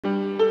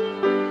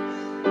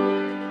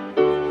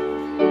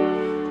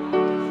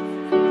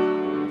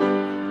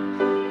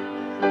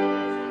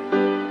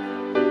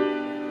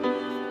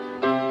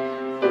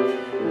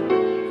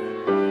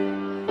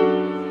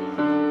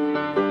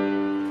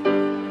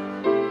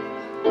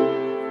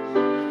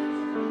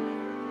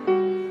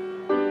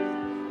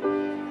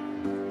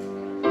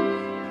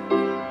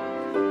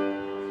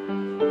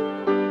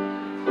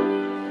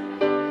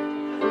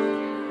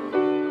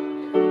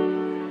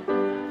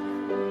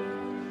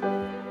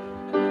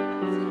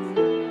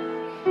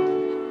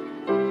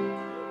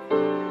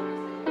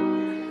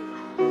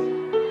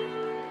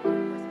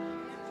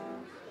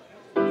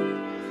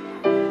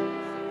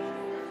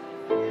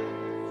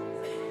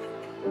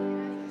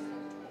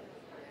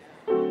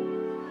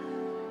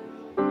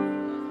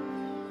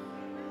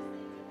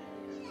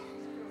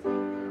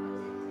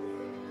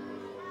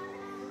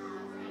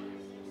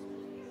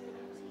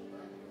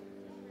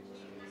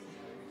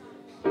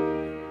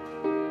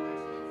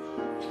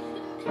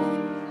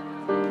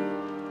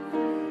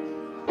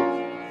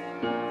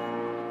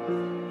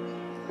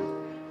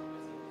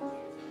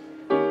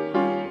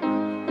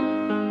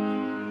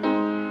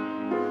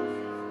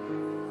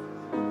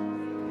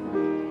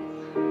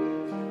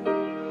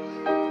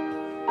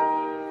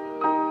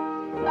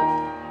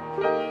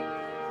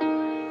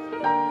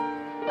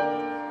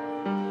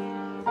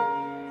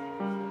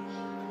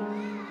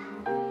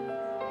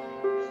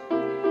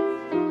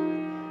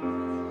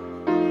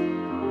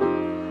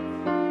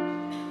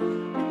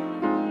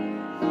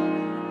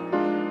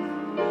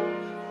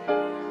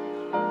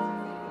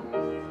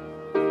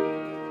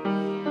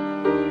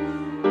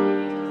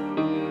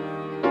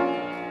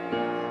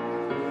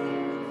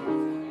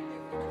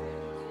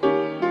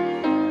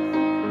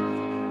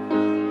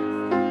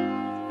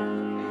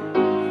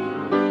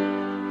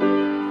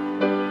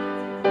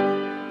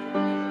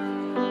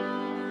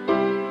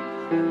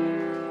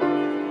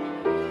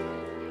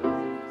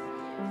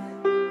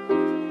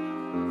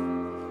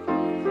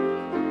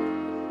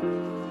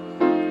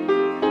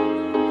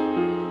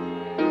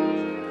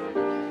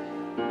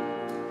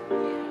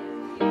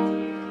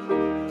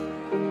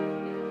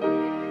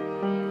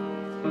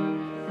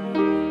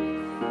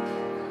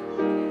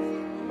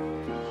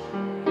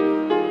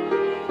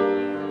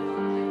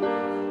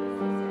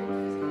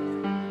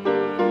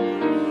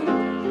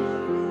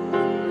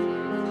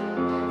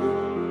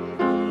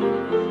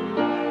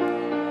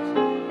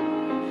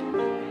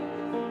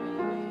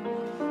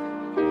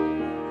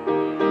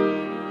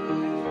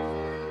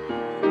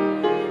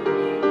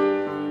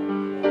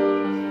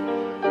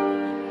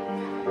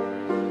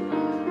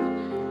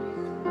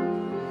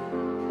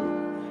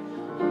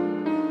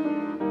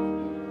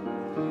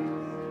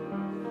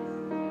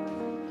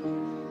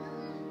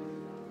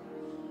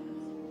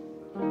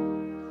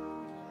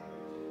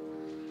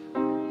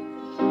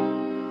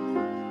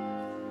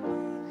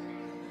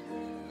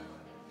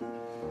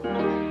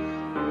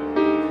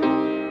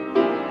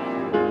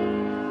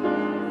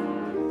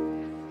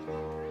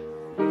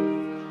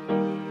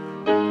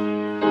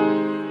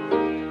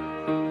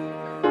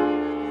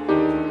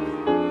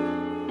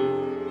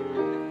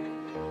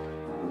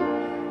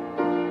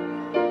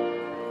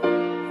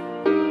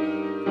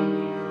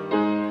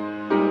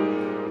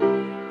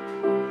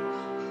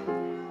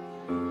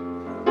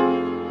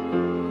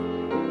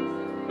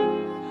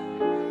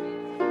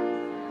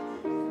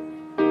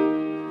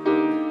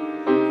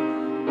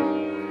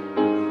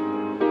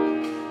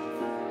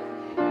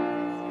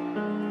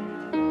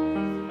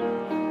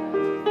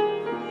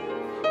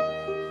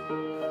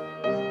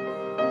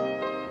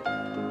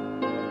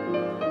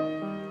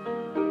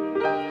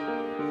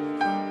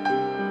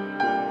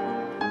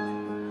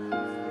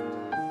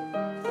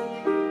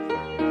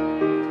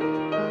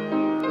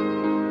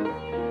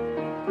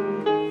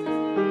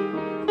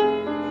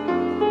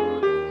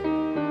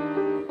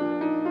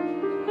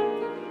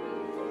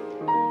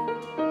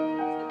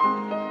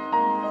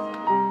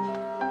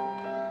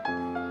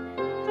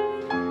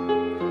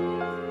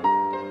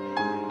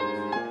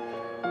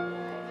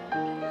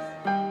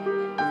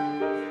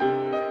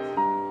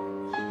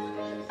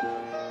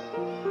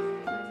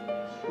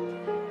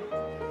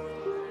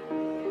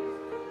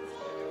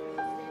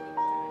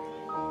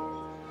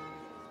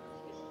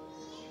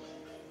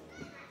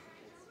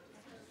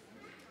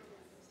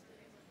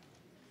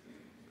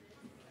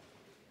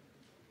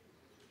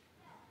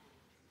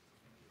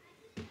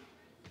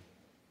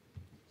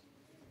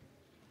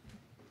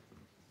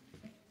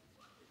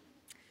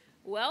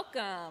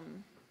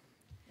Welcome.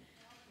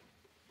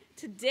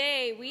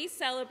 Today we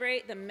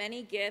celebrate the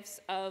many gifts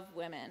of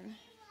women.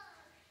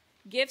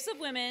 Gifts of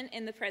Women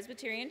in the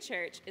Presbyterian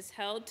Church is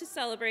held to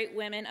celebrate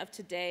women of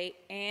today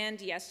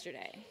and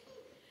yesterday.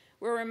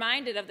 We're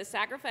reminded of the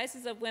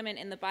sacrifices of women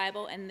in the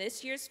Bible, and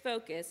this year's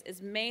focus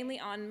is mainly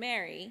on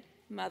Mary,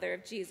 Mother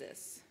of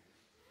Jesus.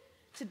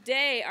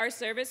 Today, our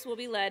service will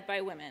be led by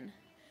women.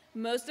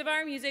 Most of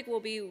our music will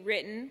be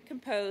written,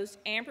 composed,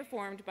 and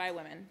performed by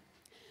women.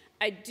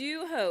 I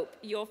do hope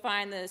you'll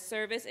find the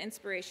service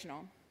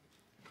inspirational.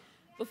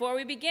 Before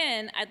we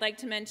begin, I'd like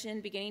to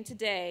mention beginning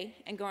today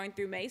and going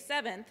through May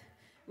 7th,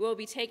 we'll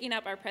be taking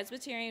up our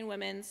Presbyterian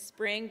Women's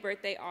Spring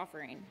Birthday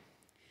Offering.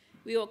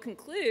 We will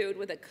conclude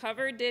with a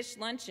covered dish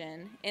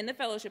luncheon in the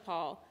fellowship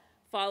hall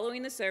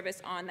following the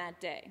service on that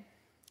day.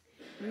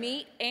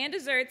 Meat and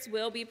desserts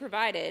will be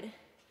provided.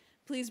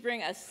 Please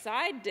bring a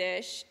side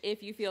dish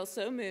if you feel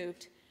so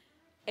moved,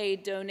 a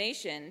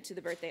donation to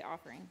the birthday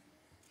offering.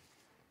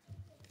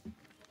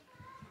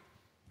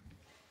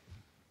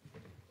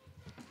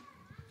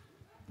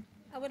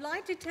 I would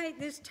like to take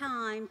this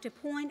time to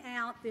point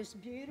out this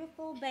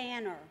beautiful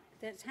banner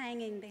that's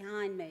hanging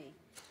behind me.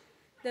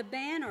 The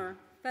banner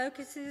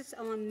focuses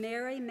on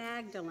Mary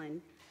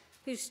Magdalene,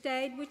 who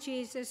stayed with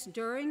Jesus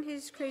during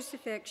his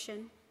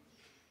crucifixion.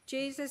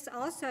 Jesus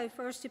also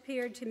first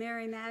appeared to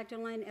Mary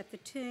Magdalene at the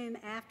tomb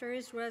after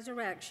his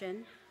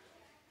resurrection,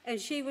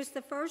 and she was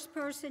the first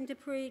person to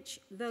preach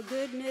the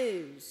good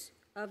news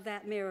of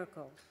that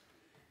miracle.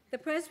 The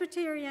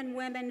Presbyterian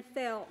women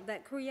felt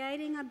that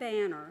creating a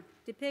banner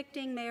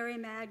depicting Mary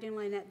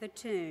Magdalene at the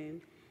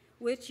tomb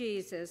with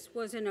Jesus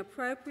was an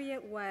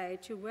appropriate way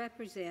to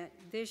represent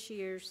this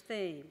year's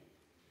theme.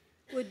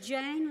 Would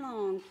Jane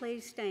Long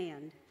please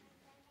stand?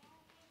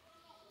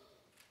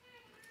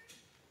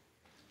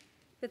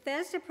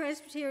 Bethesda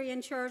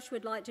Presbyterian Church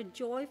would like to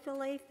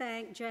joyfully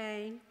thank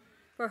Jane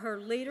for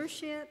her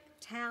leadership,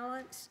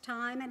 talents,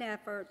 time, and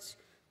efforts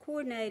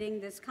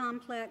coordinating this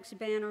complex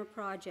banner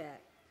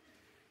project.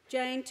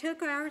 Jane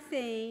took our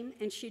theme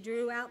and she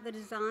drew out the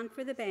design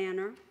for the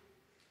banner.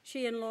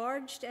 She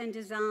enlarged and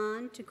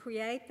designed to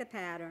create the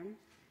pattern.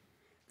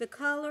 The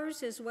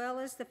colors as well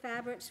as the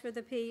fabrics for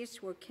the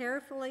piece were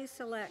carefully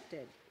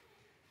selected.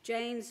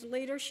 Jane's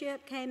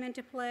leadership came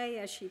into play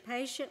as she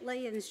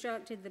patiently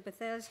instructed the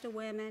Bethesda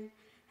women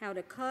how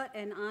to cut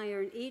and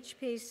iron each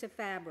piece of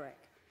fabric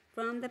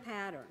from the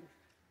pattern.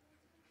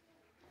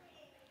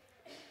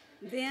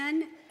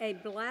 Then a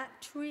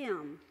black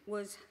trim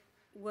was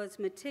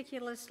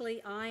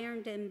meticulously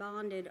ironed and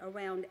bonded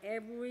around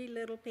every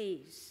little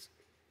piece.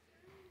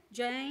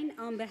 Jane,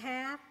 on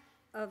behalf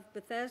of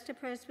Bethesda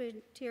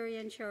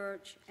Presbyterian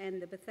Church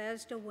and the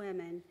Bethesda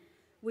women,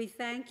 we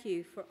thank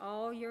you for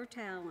all your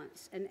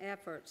talents and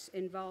efforts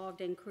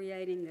involved in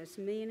creating this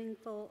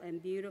meaningful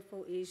and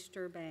beautiful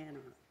Easter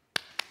banner.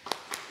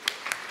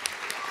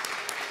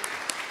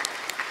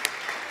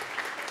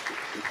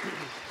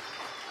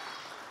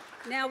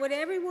 Now, would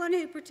everyone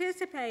who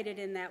participated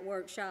in that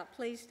workshop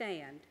please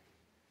stand?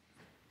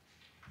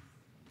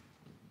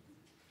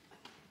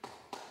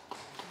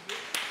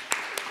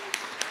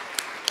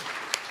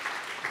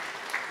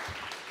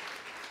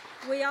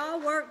 We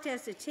all worked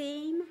as a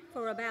team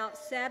for about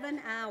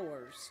 7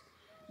 hours,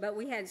 but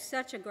we had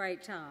such a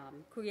great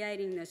time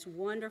creating this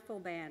wonderful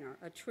banner,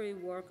 a true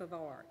work of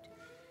art.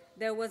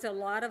 There was a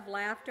lot of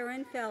laughter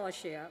and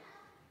fellowship.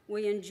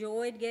 We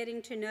enjoyed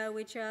getting to know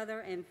each other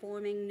and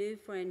forming new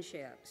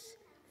friendships.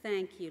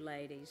 Thank you,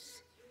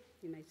 ladies.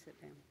 You may sit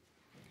down.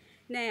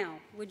 Now,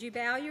 would you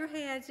bow your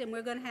heads, and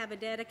we're going to have a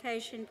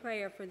dedication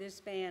prayer for this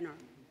banner.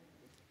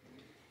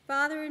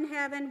 Father in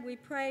heaven, we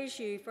praise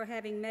you for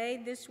having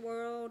made this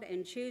world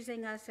and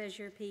choosing us as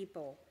your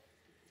people.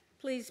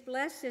 Please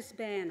bless this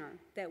banner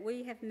that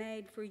we have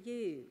made for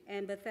you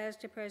and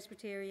Bethesda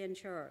Presbyterian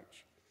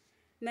Church.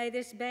 May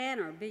this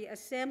banner be a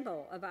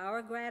symbol of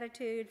our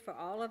gratitude for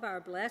all of our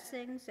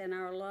blessings and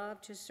our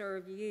love to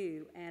serve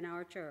you and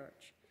our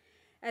church.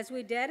 As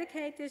we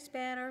dedicate this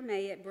banner,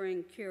 may it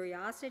bring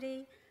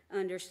curiosity,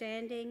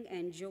 understanding,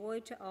 and joy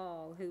to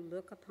all who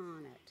look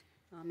upon it.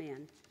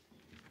 Amen.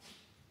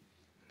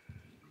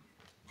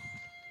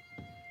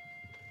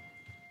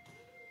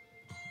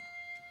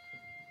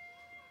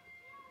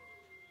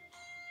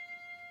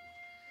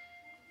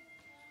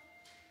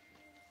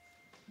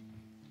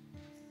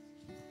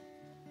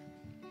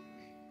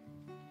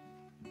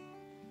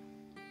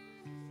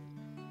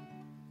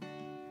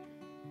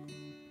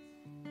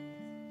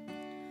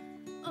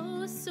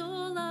 O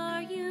soul,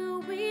 are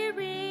you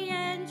weary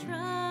and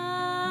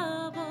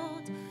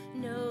troubled?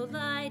 No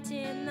light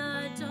in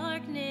the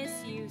darkness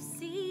you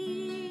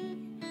see.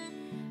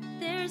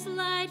 There's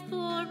light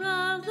for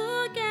a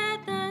look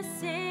at the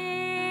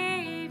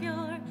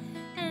Savior,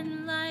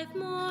 and life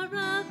more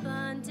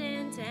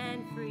abundant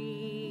and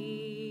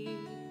free.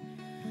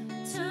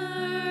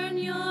 Turn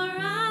your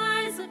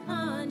eyes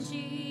upon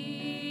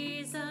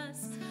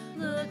Jesus.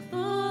 Look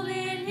full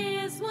in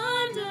his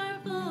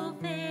wonderful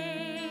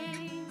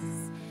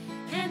face,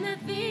 and the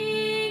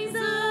things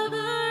of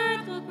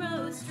earth will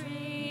grow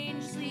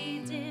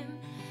strangely dim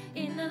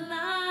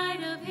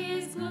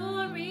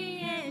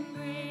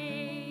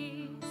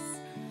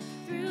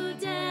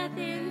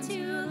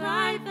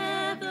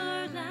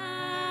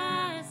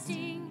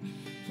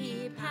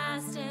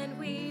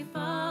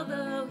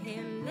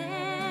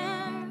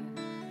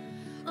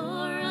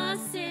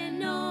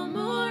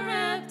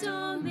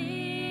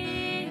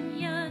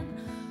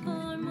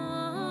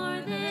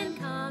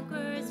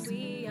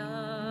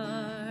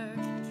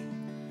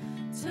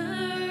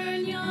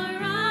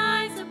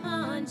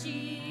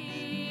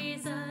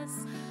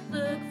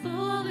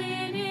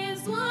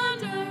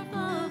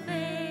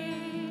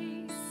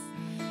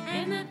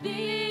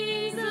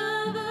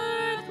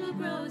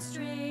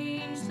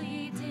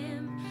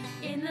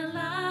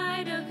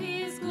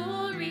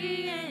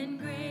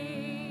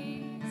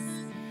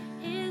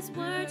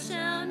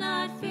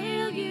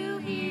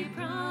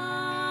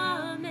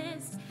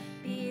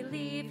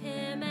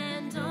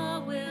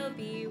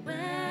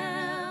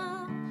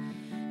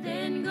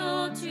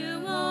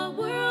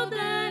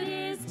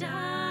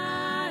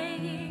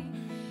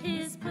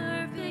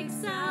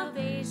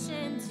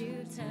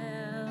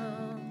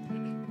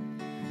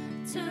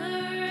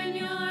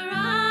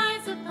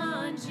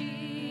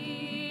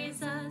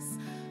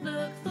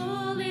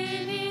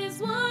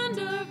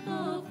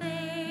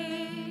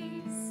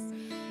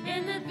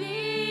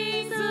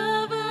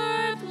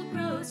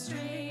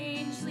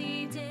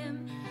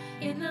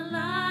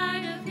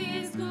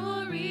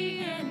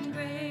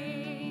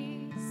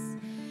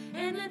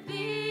and the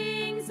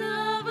things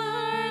of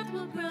earth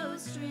will grow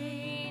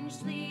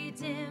strangely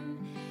dim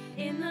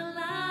in the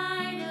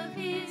light of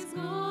his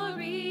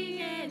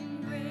glory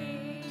and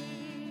grace.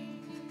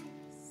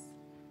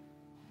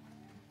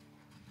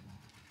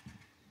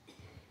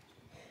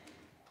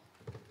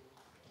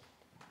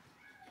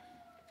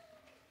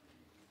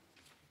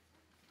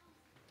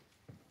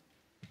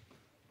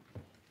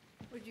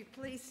 Would you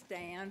please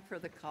stand for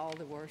the call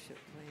to worship,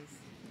 please?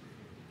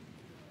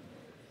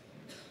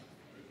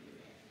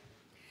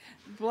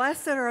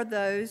 Blessed are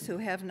those who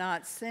have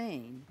not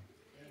seen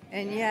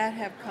and yet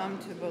have come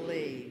to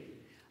believe.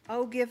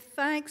 Oh, give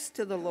thanks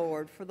to the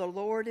Lord, for the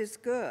Lord is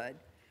good.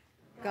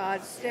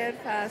 God's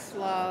steadfast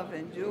love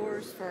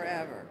endures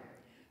forever.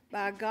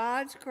 By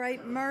God's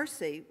great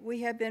mercy,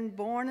 we have been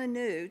born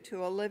anew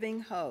to a living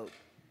hope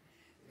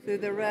through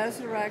the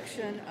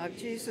resurrection of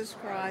Jesus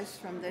Christ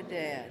from the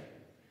dead.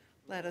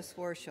 Let us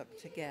worship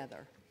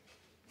together.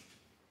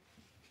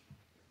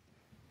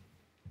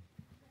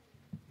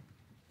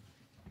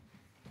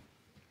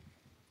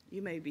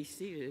 You may be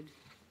seated.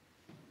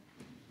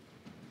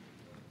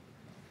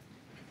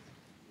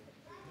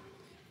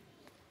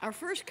 Our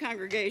first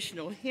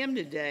congregational hymn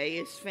today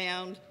is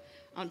found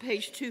on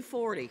page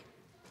 240.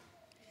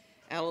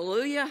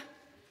 Alleluia,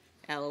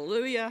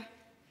 Alleluia,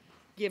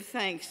 Give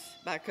Thanks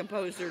by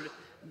composer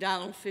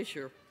Donald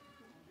Fisher.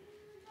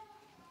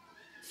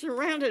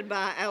 Surrounded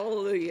by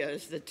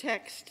Alleluias, the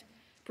text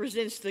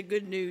presents the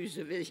good news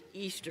of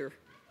Easter.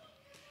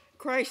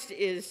 Christ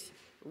is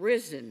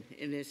risen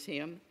in this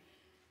hymn.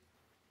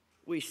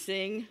 We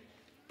sing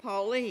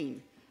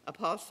Pauline,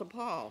 Apostle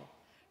Paul,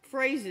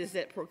 phrases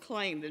that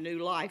proclaim the new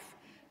life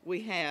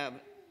we have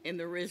in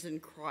the risen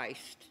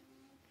Christ.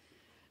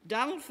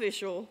 Donald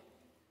Fisher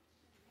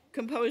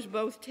composed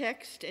both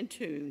text and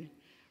tune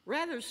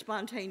rather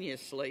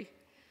spontaneously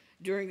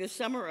during the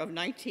summer of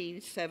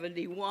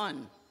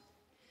 1971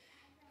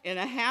 in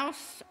a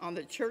house on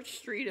the church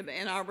street of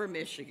Ann Arbor,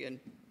 Michigan.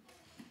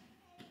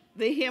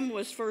 The hymn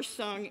was first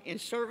sung in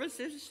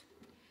services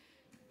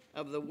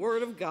of the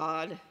Word of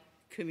God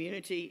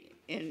community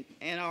in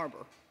Ann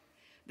Arbor.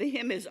 The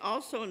hymn is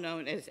also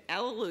known as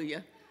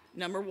Alleluia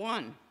Number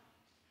 1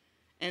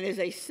 and is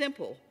a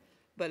simple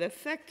but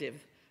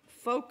effective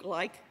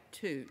folk-like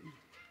tune.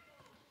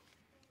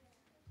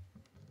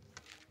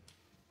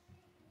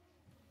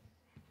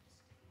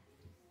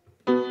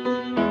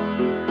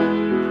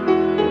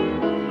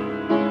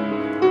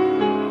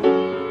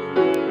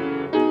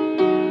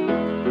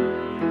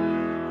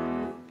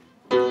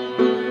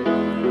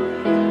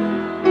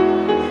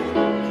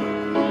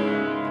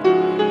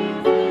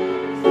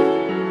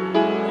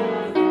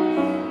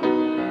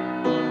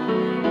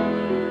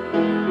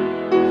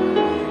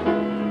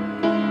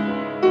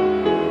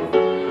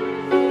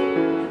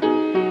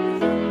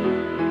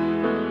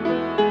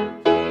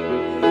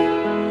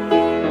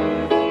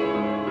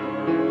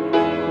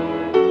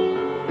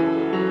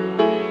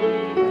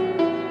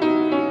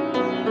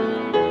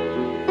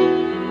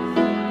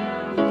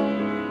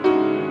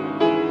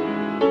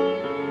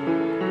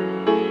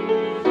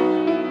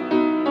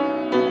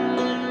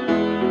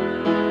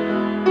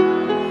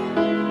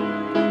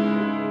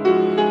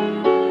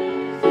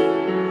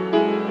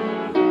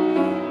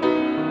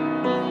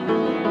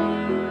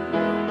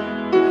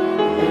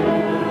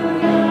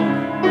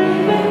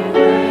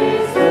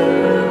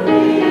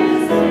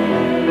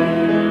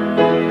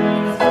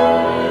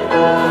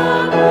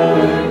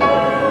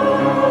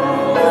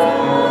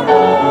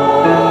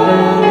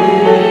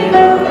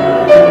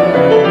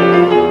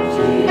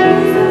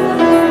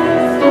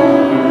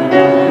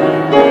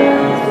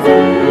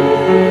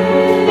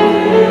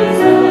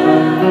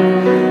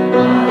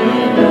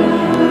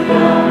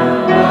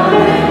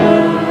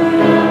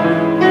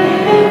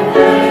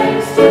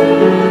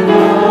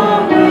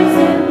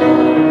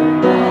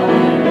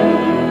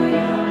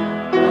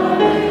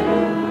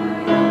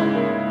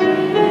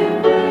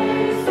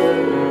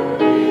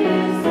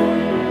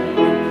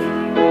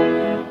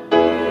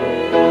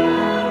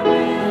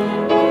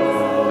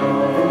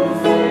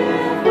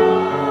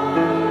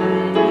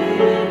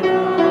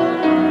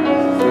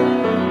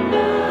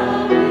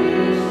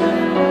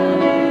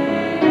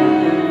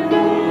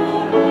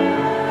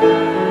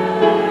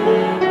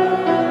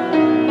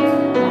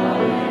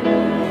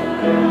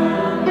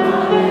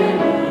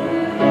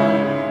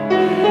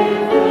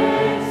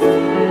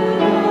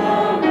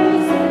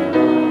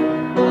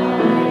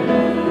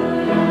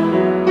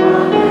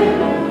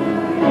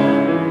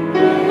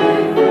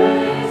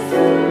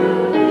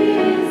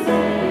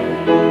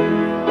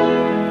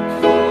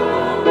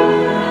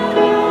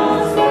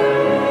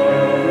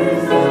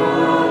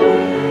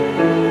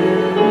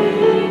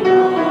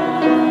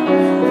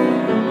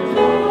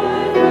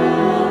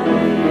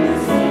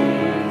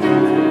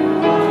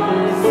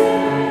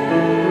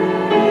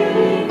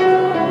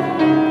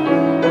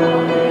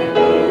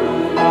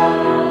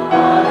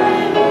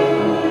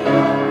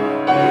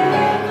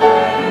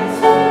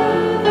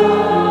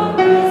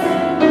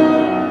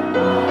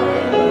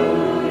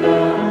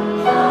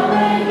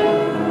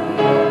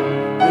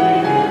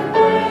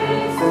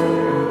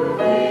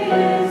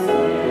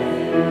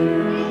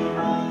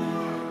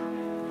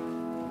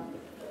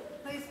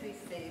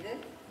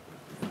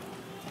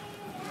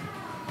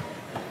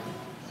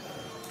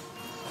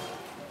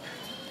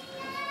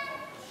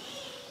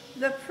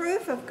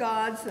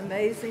 God's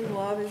amazing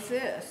love is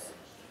this.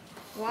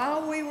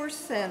 While we were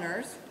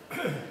sinners,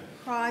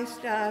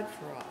 Christ died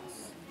for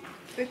us.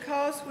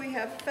 Because we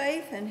have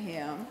faith in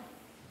him,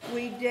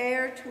 we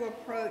dare to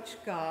approach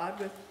God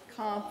with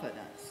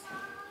confidence.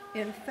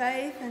 In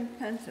faith and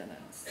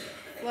penitence,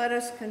 let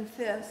us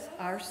confess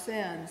our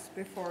sins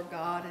before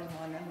God and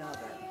one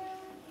another.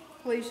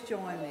 Please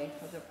join me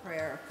for the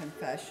prayer of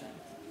confession.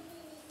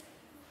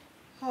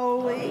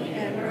 Holy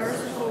and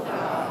merciful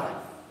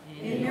God,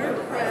 in your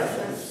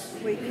presence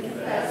we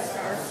confess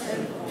our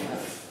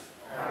sinfulness,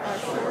 our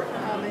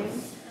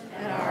shortcomings,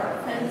 and our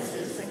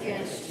offenses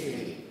against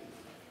you.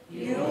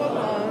 You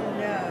alone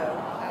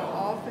know how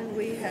often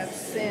we have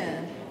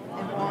sinned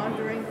in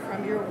wandering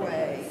from your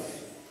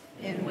ways,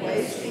 in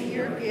wasting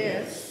your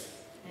gifts,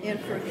 in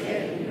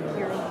forgetting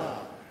your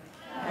love.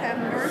 Have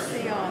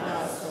mercy on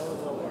us, O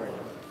Lord,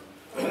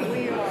 for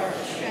we are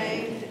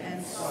ashamed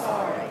and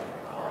sorry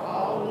for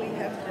all we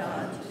have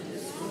done to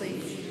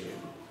displease you.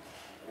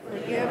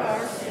 Forgive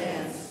our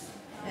sins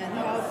and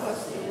help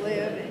us to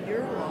live in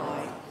your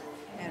light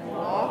and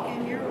walk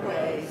in your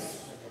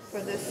ways for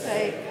the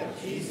sake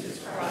of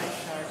Jesus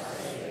Christ our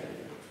Savior.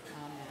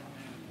 Amen.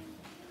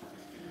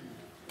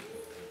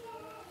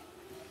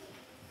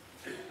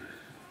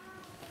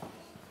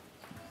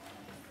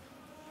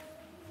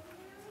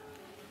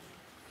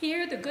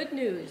 Hear the good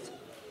news.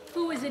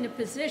 Who is in a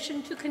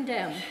position to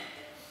condemn?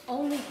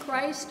 Only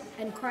Christ,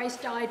 and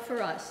Christ died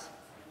for us.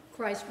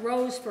 Christ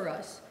rose for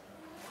us.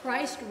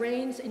 Christ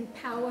reigns in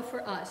power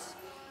for us.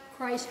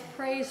 Christ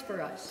prays for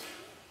us.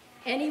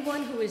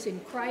 Anyone who is in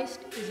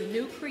Christ is a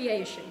new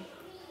creation.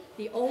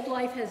 The old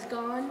life has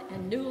gone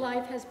and new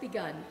life has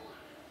begun.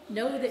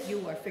 Know that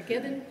you are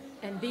forgiven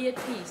and be at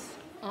peace.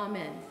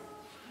 Amen.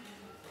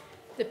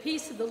 The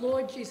peace of the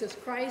Lord Jesus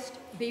Christ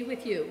be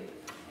with you.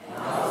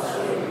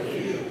 Also with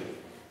you.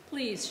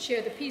 Please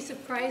share the peace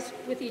of Christ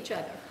with each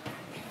other.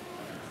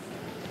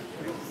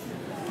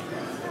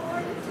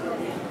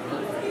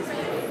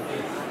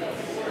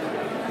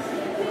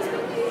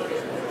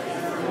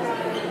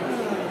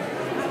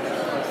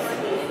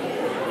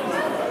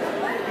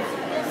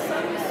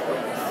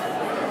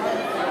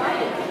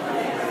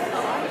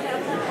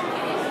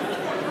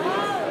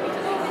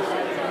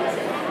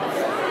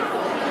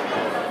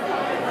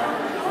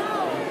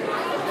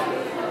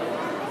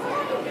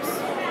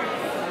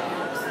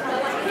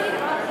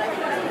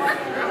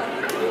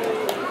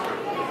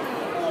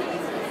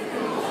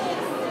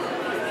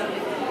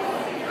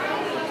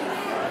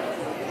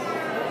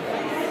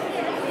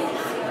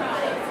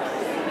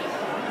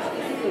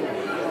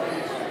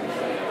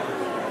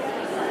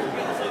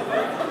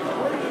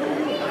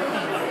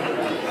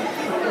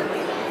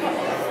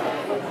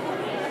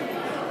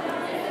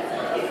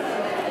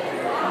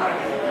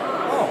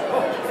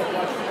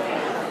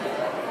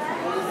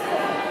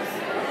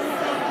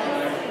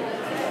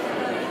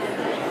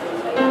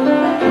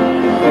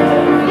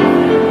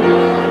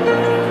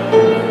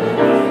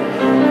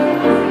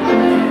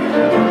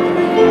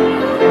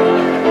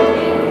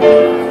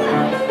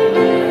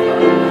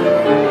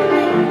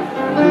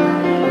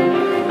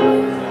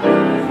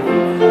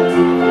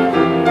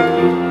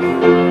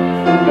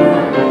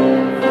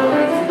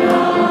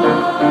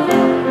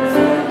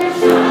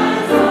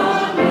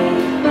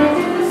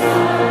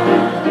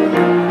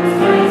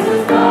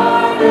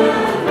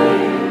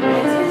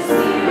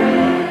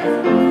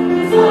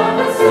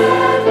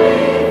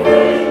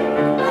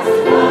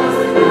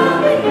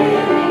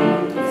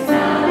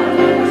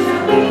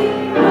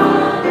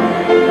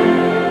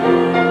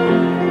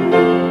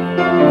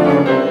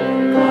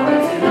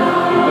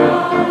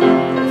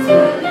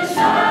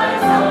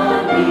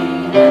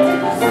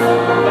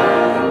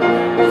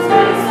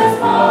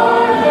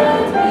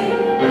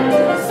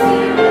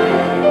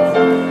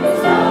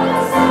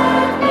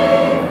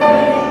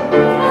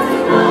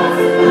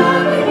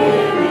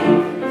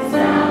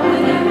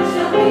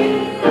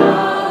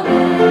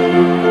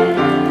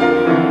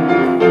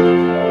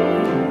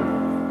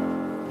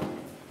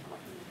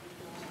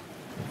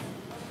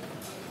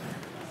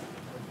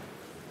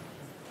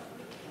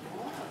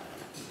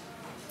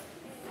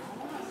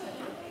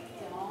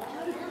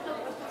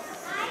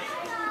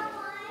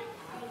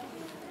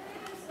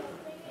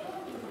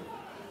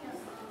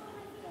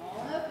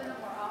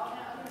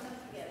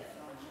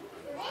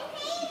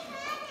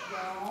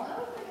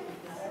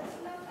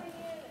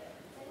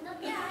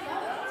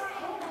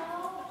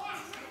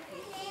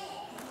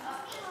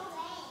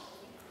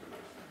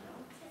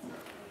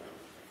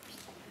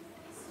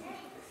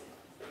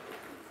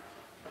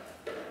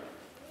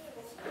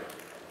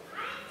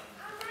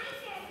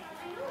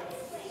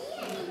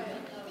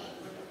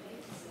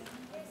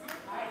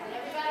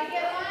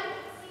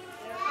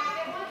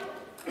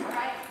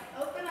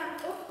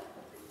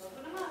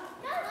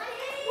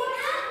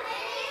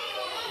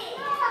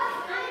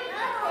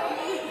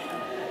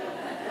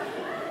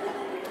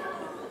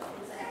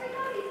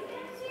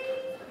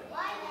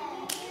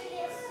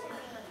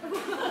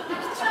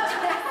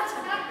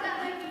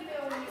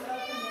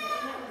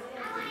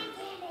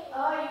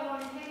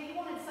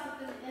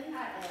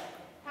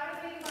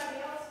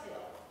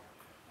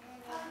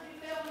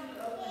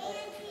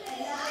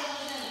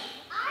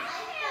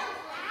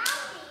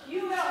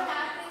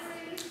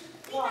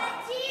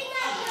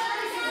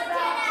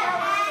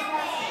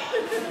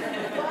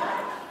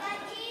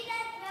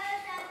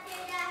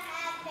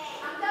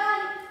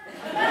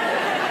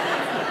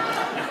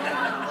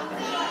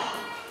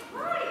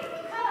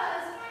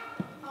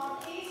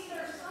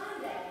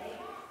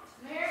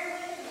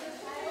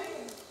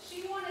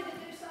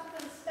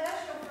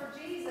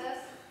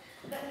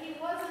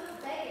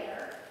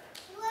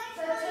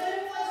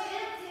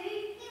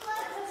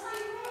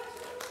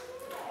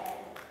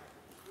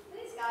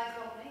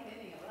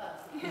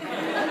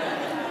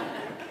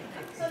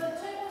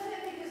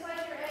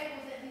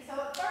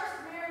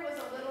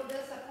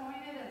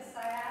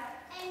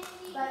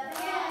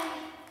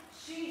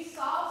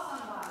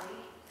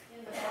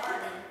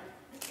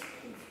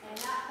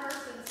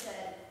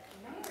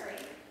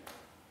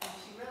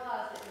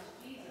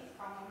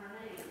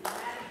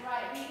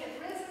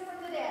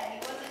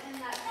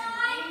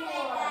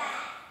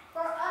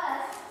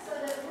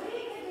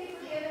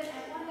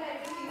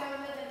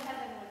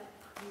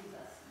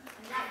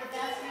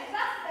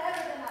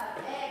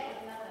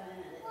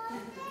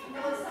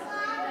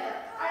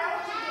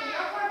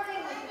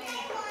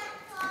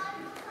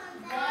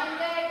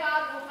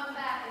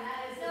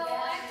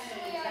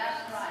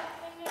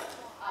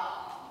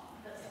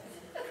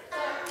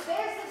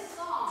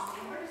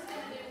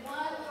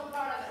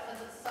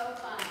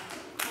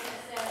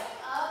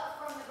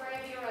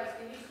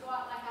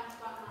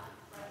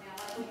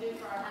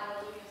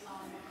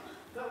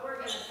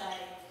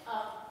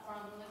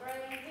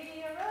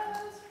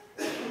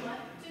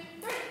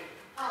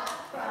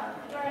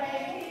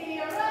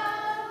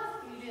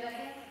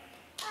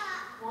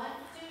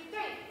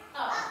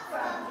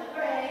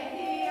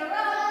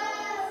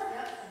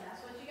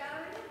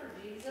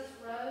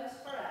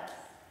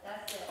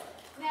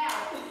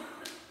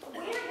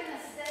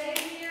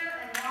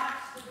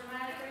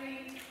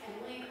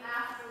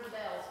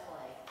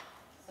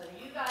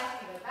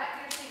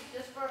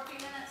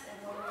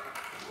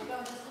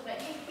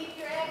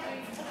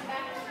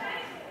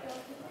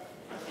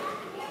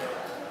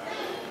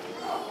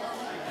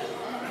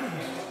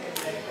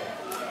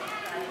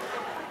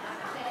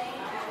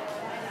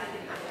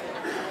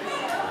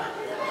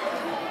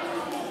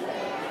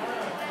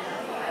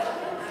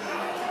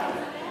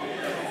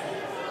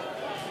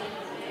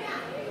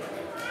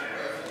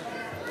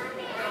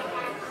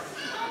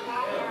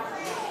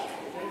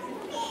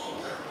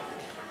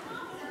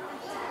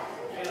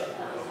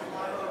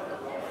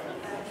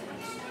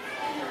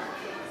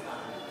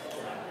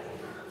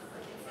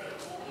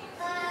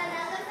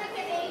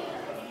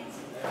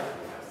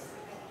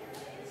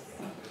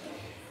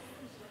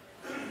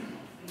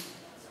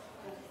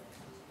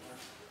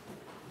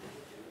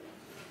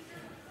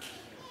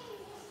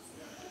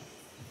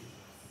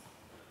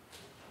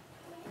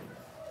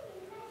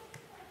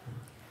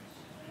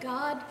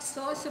 God,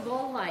 source of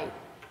all light,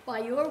 by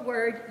your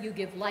word you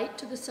give light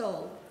to the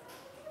soul.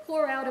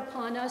 Pour out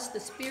upon us the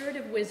spirit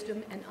of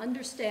wisdom and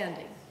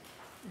understanding,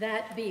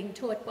 that, being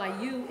taught by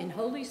you in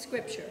Holy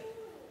Scripture,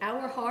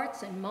 our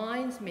hearts and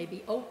minds may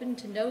be open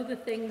to know the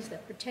things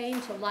that pertain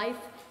to life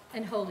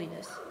and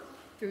holiness.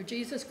 Through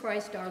Jesus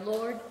Christ our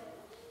Lord.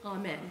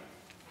 Amen.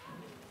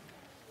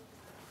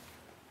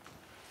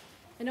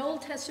 An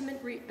Old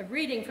Testament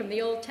reading from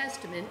the Old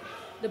Testament,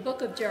 the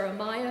book of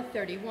Jeremiah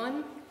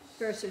 31,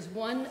 verses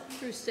 1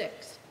 through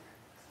 6.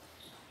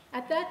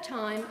 At that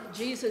time,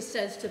 Jesus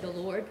says to the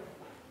Lord,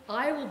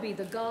 I will be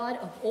the God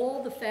of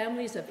all the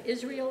families of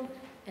Israel,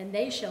 and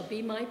they shall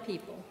be my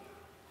people.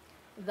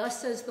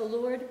 Thus says the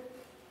Lord,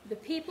 the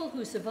people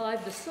who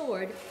survived the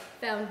sword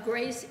found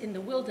grace in the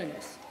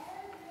wilderness.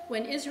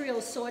 When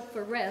Israel sought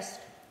for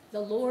rest, the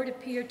Lord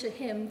appeared to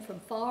him from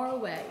far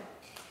away.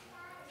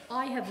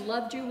 I have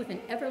loved you with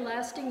an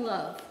everlasting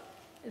love.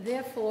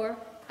 Therefore,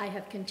 I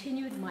have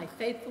continued my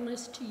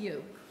faithfulness to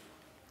you.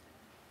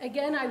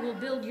 Again, I will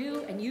build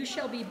you, and you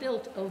shall be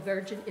built, O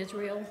Virgin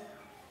Israel.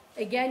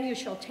 Again, you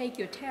shall take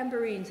your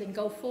tambourines and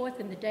go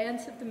forth in the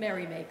dance of the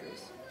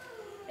merrymakers.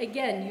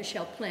 Again, you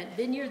shall plant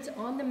vineyards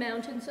on the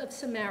mountains of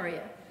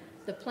Samaria.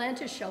 The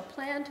planters shall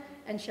plant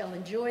and shall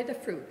enjoy the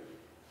fruit.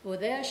 For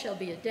there shall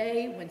be a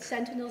day when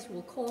sentinels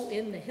will call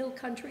in the hill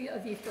country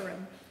of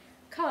Ephraim.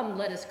 Come,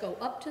 let us go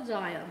up to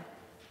Zion,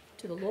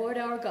 to the Lord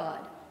our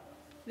God.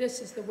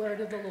 This is the word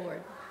of the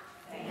Lord.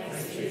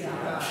 Thanks be to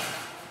God.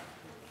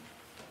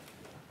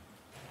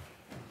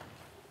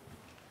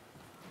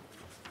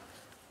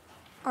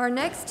 Our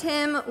next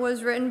hymn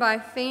was written by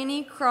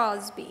Fanny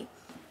Crosby.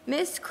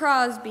 Miss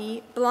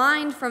Crosby,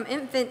 blind from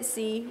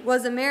infancy,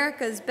 was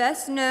America's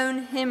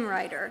best-known hymn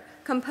writer,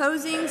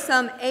 composing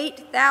some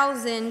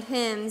 8,000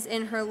 hymns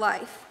in her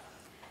life.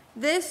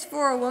 This,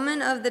 for a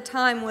woman of the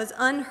time, was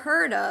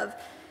unheard of,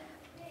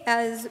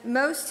 as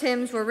most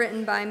hymns were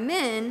written by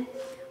men,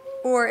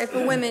 or if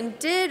a woman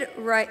did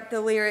write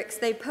the lyrics,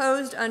 they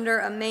posed under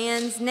a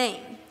man's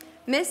name.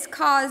 Miss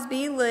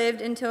Crosby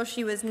lived until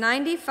she was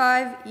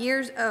 95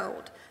 years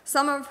old.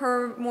 Some of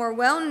her more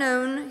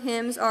well-known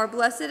hymns are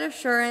Blessed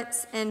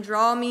Assurance and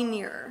Draw Me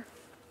Nearer.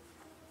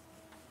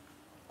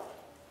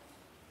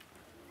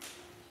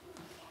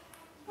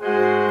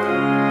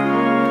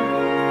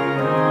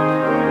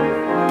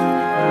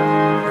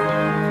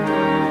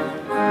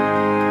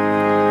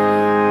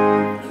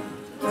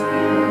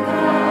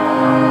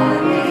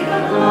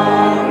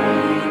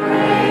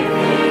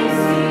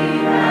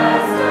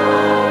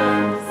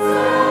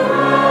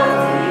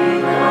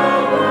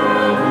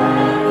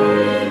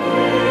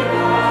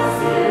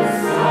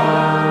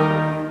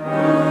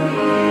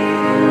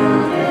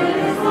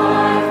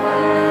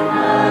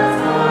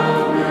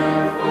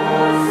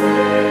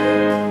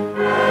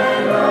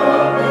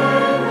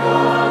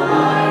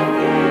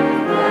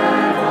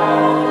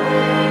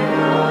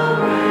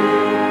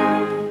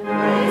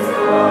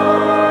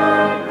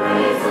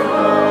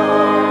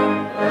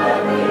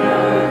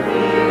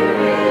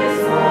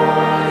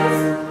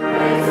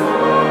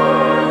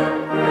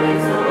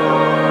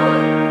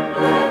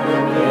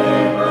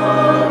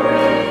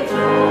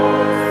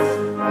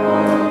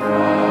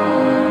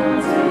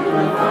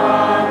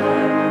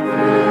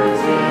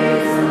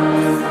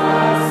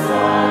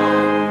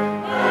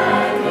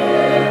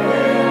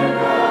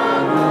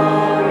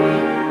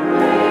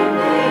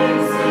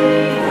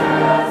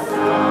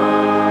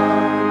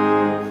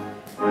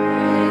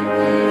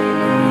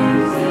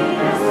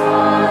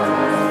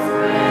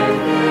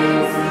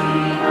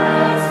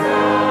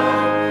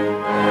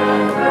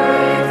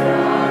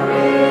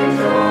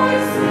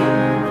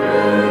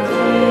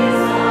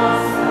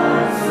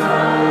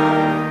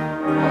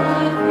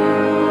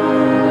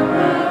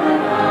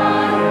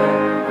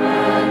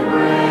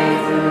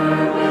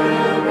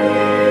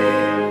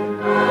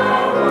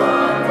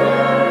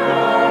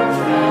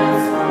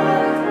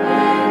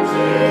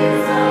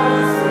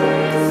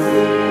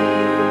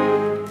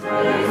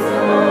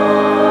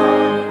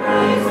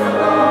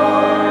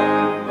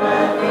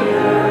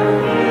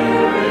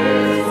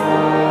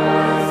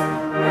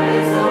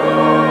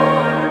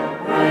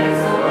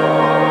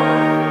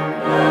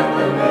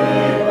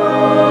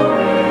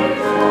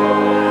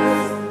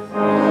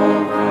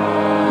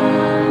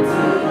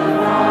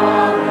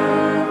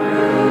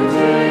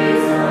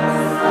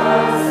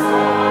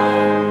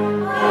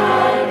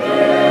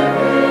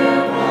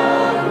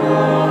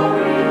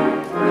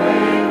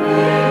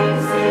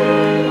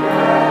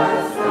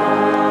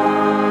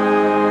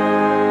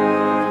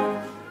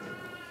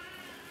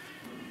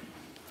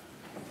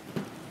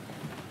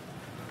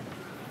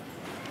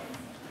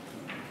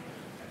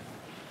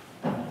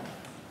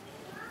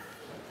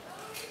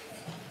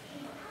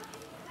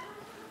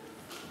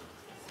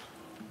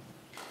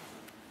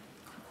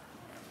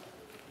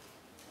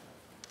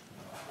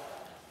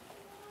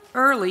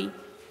 Early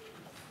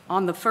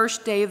on the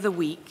first day of the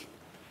week,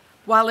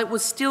 while it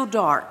was still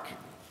dark,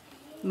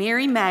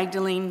 Mary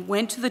Magdalene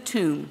went to the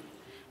tomb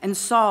and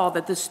saw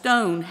that the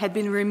stone had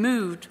been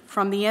removed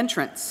from the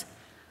entrance.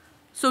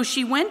 So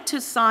she went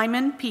to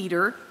Simon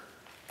Peter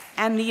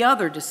and the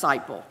other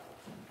disciple,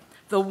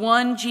 the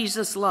one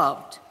Jesus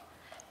loved.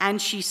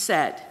 And she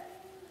said,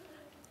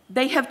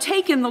 "They have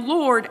taken the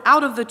Lord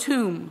out of the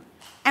tomb,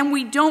 and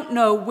we don't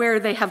know where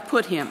they have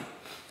put him."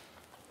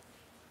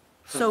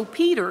 So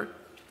Peter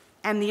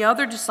and the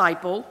other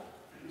disciple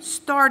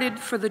started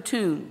for the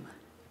tomb.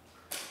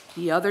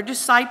 The other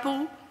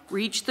disciple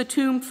reached the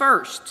tomb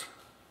first.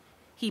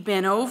 He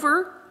bent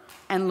over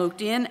and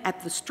looked in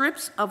at the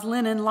strips of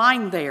linen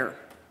lying there,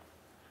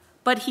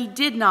 but he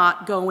did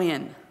not go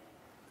in.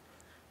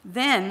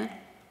 Then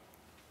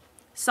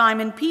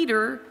Simon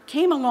Peter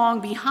came along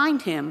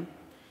behind him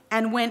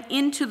and went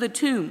into the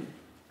tomb.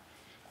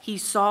 He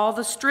saw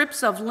the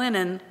strips of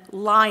linen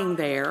lying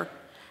there,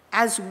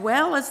 as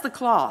well as the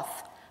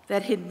cloth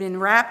that had been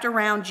wrapped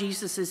around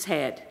Jesus'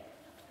 head.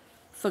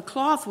 The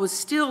cloth was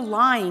still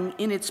lying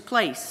in its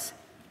place,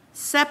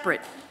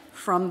 separate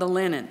from the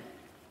linen.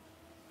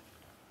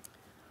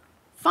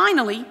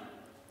 Finally,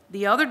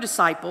 the other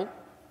disciple,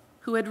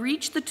 who had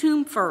reached the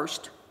tomb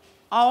first,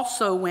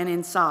 also went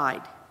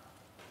inside.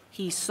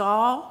 He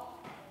saw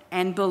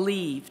and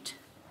believed.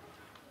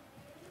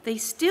 They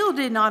still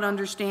did not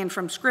understand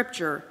from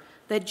Scripture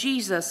that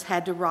Jesus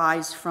had to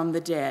rise from the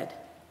dead.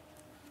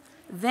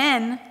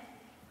 Then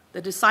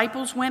the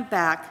disciples went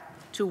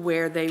back to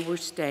where they were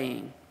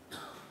staying.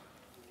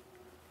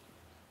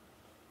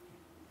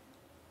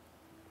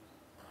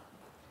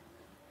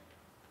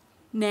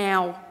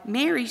 Now,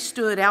 Mary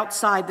stood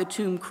outside the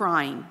tomb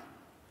crying.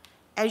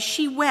 As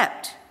she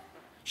wept,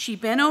 she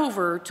bent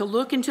over to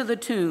look into the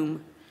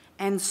tomb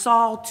and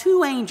saw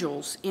two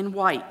angels in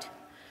white,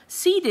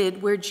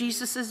 seated where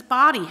Jesus'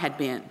 body had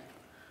been,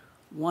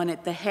 one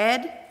at the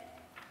head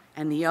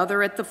and the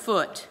other at the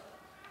foot.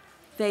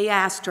 They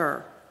asked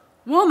her,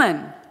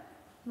 "Woman,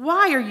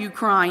 why are you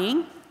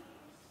crying?"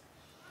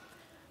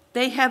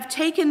 "They have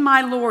taken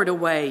my Lord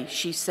away,"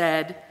 she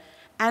said,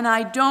 "and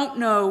I don't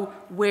know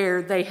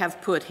where they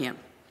have put him."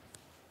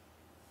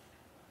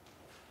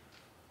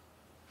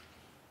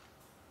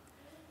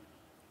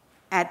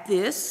 At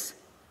this,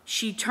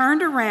 she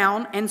turned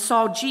around and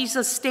saw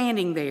Jesus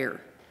standing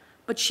there,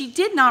 but she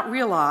did not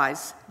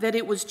realize that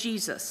it was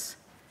Jesus.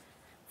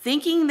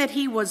 Thinking that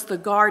he was the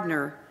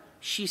gardener,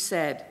 she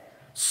said,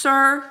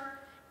 "Sir,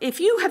 if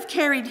you have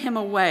carried him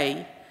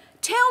away,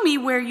 tell me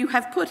where you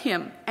have put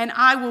him, and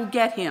I will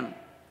get him."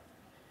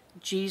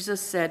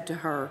 Jesus said to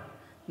her,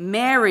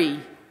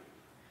 "Mary."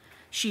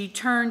 She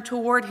turned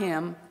toward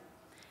him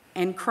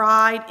and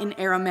cried in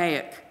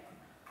Aramaic,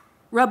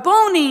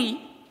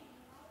 "Rabboni,"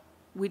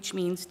 which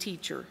means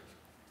teacher.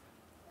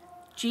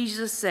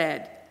 Jesus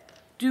said,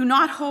 "Do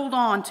not hold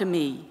on to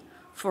me,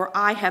 for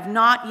I have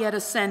not yet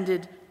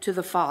ascended to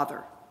the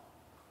Father.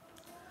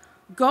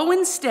 Go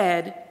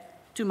instead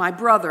to my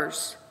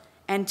brothers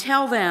and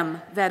tell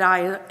them that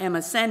I am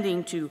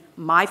ascending to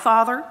my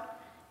Father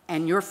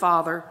and your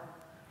Father,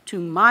 to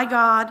my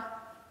God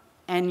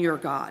and your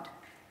God."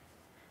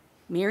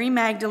 Mary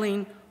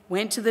Magdalene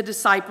went to the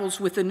disciples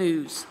with the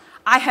news,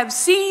 "I have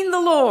seen the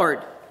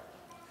Lord."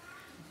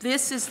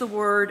 This is the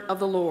word of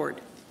the Lord.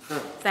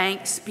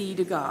 Thanks be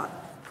to God.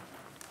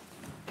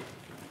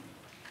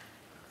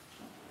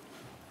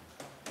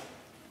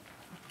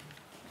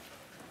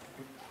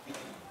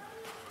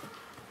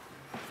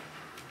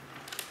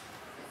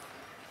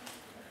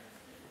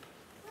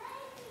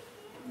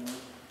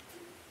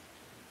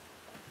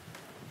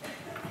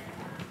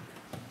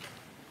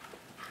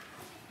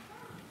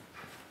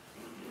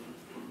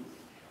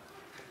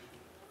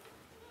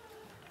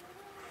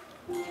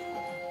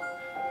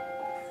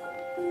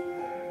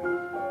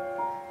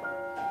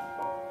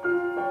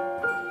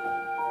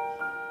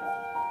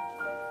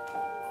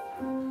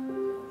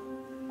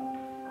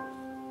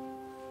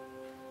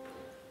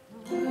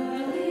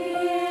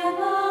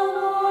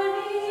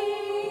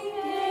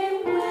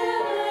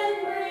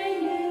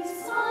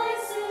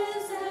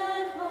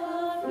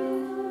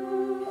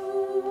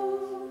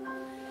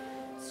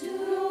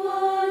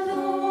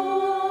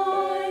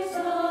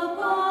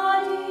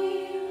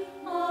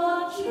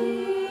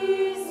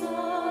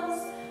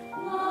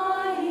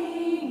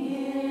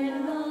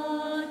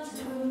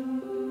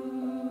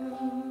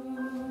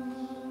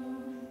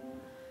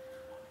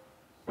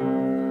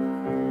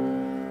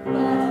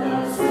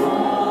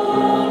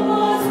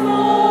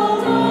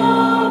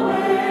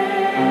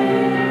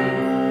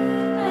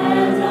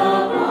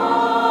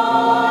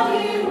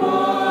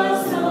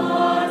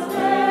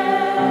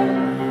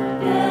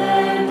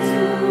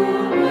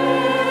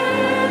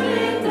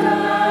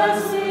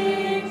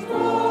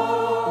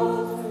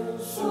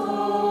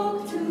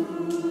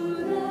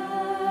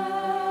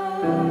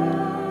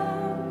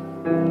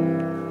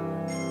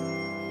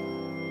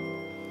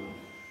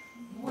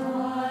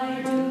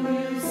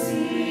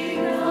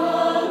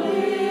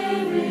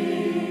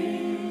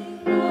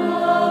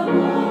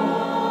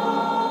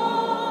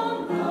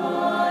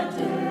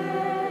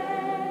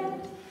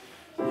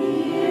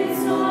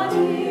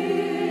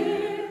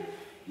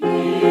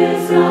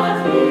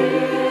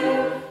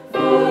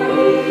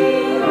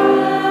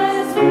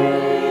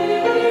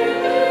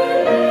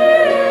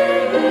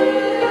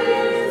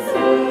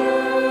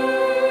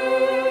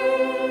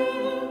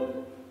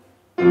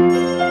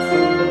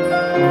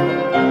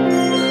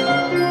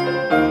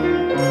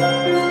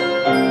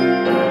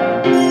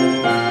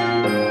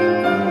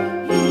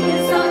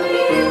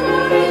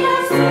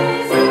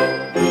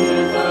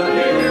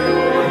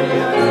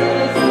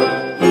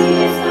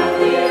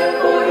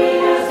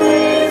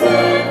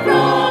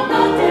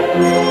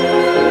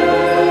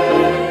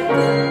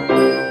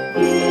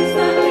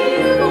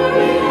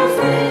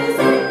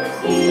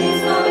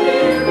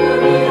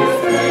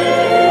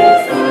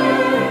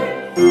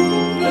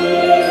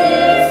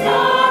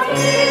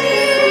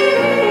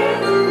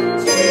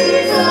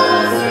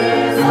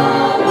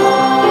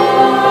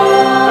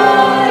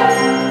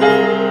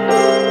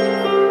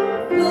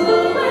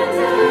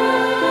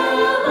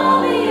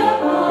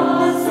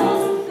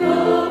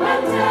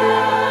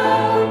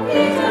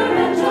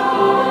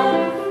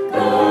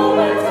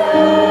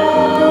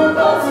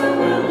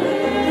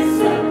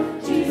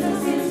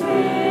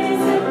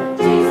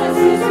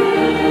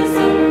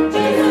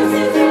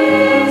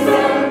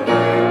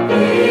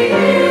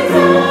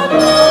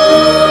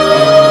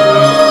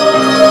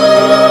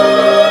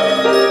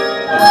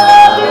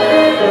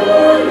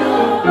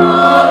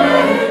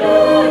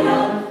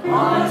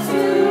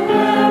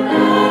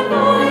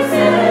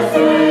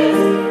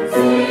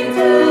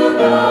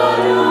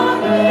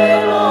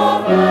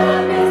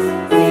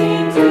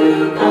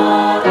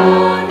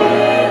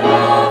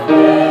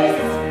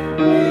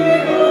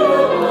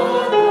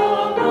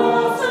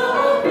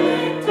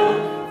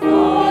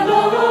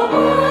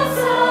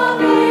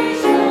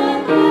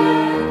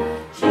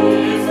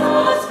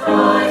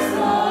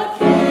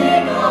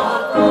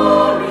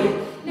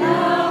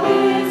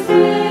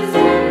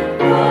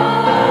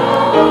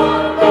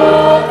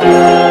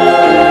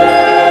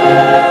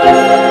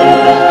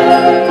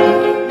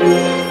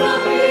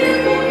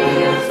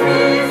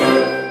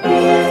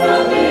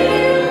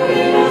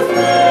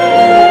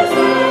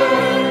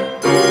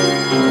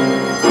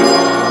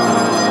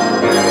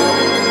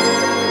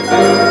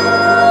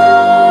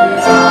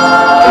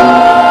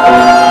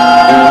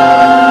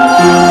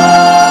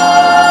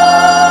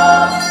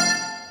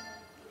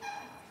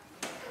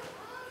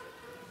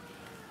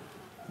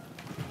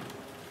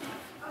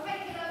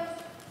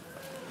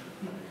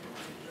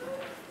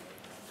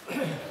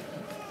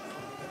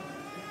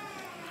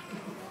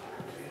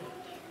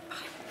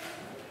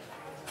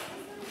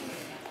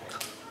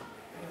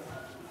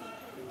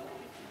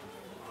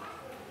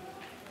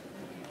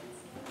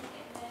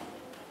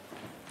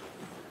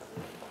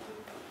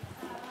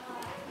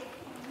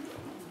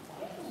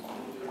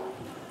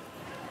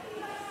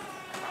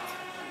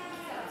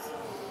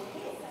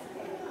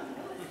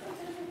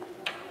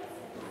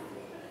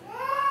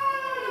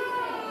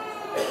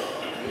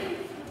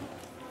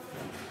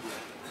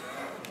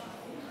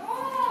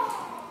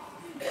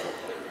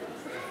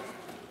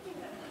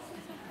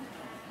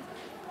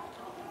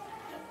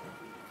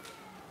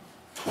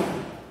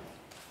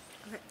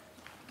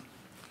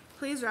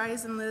 Please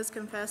rise and let us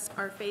confess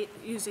our faith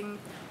using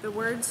the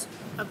words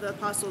of the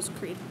Apostles'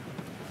 Creed.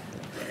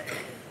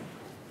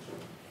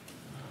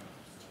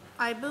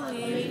 I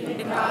believe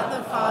in God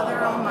the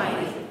Father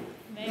Almighty,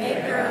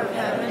 maker of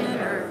heaven and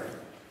earth.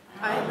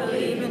 I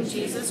believe in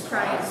Jesus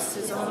Christ,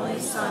 his only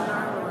Son,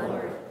 our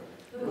Lord,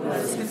 who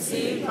was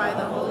conceived by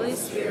the Holy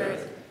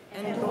Spirit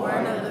and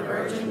born of the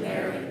Virgin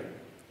Mary.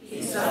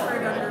 He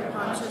suffered under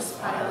Pontius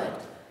Pilate,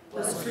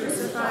 was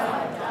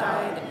crucified,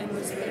 died, and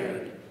was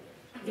buried.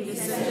 He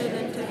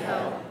descended into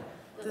hell.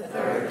 The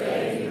third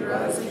day he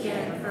rose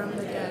again from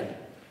the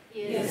dead.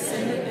 He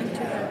ascended into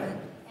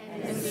heaven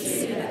and is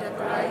seated at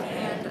the right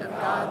hand of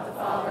God the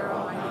Father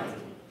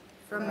Almighty.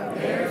 From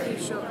there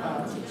he shall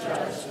come to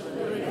judge the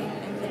living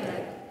and the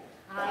dead.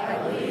 I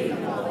believe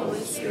in the Holy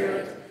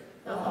Spirit,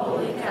 the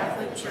Holy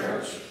Catholic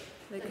Church,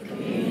 the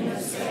communion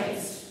of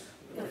saints,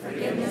 the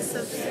forgiveness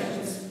of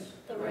sins,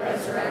 the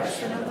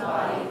resurrection of the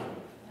body,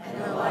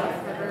 and the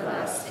life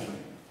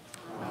everlasting.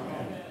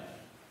 Amen.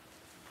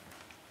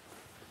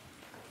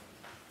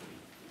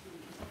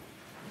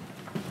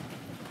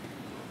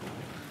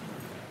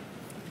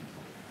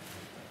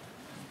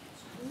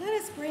 Let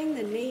us bring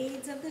the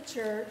needs of the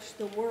church,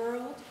 the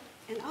world,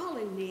 and all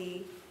in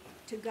need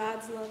to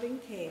God's loving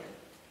care,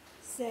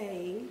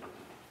 saying,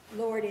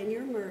 Lord, in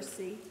your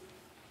mercy,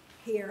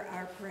 hear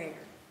our prayer.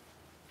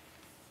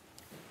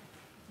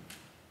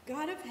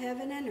 God of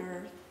heaven and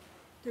earth,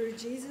 through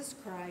Jesus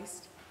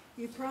Christ,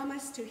 you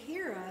promise to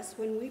hear us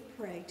when we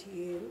pray to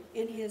you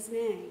in his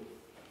name.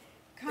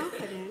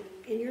 Confident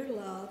in your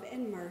love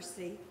and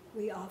mercy,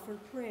 we offer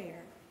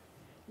prayer.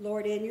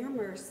 Lord, in your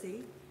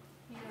mercy,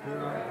 hear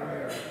our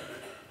prayer.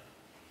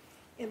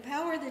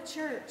 Empower the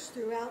church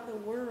throughout the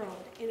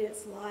world in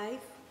its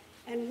life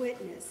and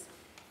witness.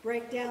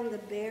 Break down the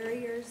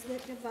barriers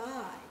that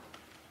divide.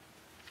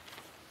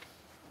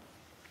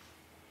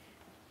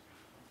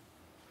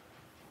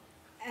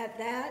 At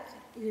that,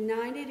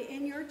 united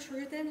in your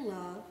truth and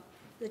love,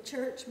 the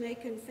church may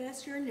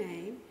confess your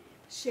name,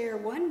 share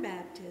one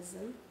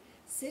baptism,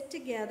 sit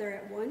together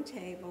at one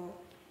table,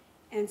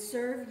 and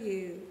serve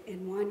you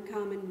in one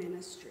common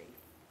ministry.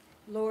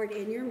 Lord,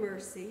 in your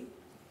mercy,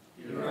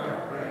 hear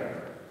our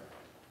prayer.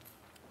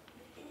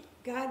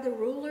 Guide the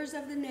rulers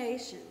of the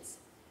nations.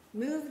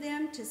 Move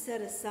them to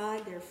set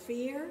aside their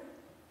fear,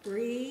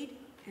 greed,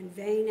 and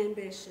vain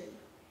ambition,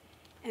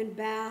 and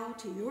bow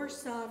to your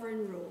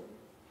sovereign rule.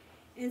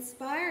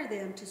 Inspire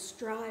them to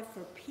strive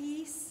for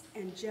peace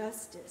and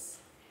justice,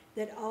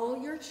 that all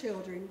your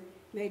children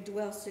may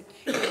dwell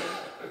secure,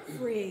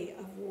 free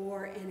of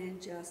war and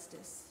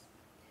injustice.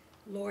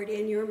 Lord,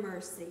 in your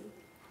mercy,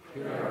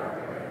 hear our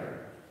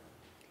prayer.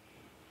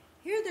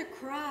 Hear the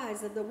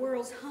cries of the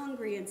world's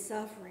hungry and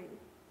suffering.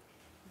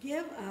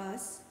 Give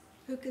us,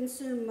 who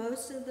consume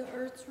most of the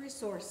earth's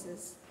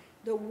resources,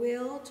 the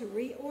will to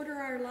reorder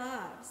our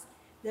lives,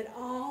 that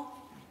all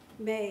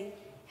may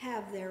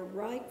have their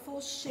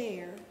rightful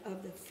share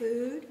of the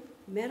food,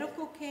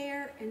 medical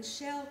care, and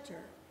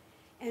shelter,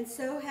 and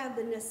so have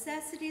the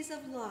necessities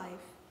of life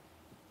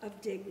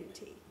of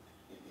dignity.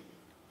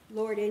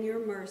 Lord, in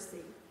your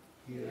mercy,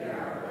 hear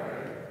our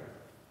prayer.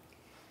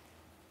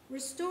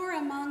 Restore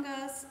among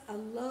us a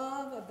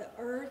love of the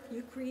earth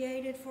you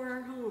created for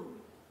our home.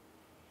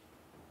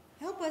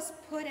 Help us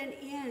put an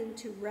end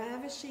to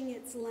ravishing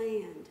its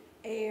land,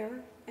 air,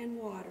 and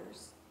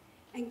waters,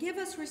 and give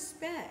us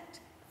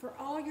respect for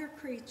all your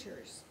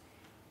creatures,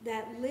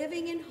 that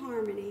living in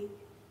harmony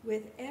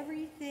with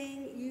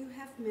everything you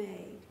have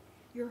made,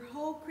 your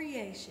whole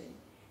creation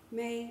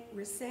may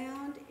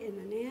resound in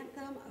an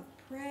anthem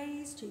of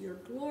praise to your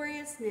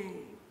glorious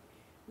name.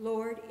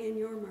 Lord, in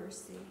your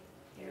mercy,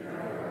 hear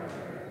our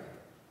prayer.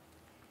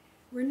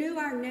 Renew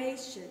our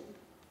nation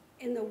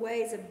in the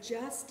ways of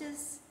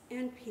justice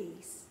and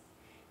peace.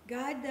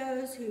 Guide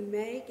those who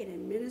make and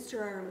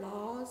administer our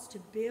laws to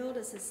build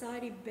a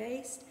society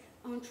based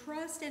on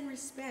trust and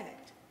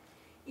respect.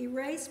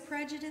 Erase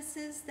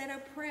prejudices that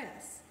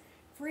oppress.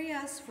 Free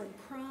us from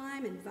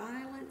crime and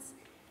violence.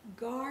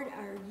 Guard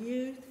our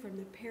youth from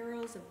the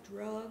perils of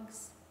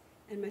drugs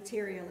and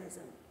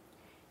materialism.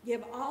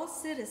 Give all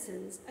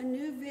citizens a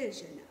new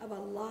vision of a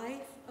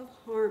life of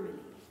harmony.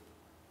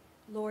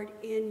 Lord,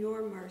 in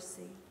your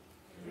mercy.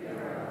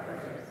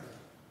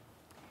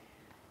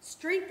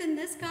 Strengthen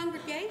this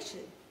congregation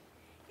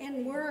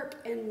in work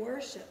and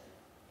worship.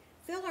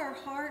 Fill our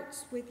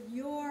hearts with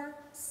your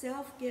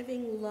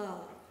self-giving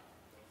love,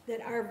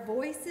 that our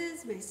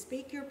voices may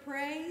speak your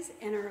praise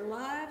and our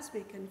lives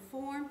may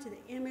conform to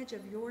the image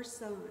of your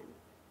Son.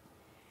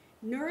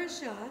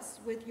 Nourish us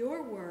with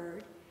your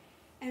word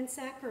and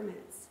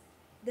sacraments,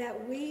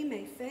 that we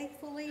may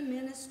faithfully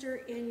minister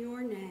in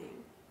your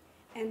name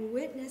and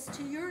witness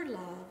to your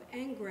love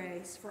and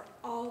grace for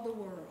all the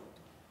world.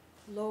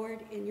 Lord,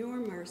 in your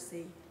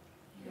mercy.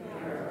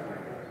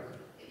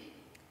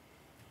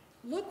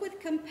 Look with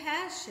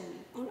compassion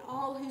on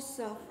all who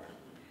suffer.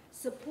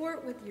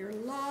 Support with your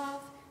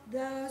love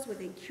those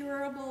with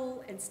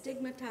incurable and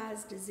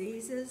stigmatized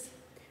diseases,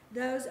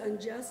 those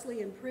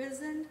unjustly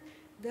imprisoned,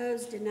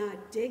 those denied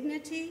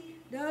dignity,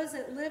 those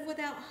that live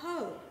without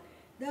hope,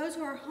 those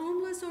who are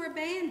homeless or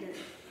abandoned,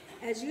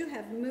 as you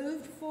have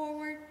moved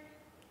forward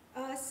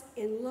us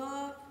in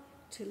love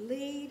to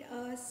lead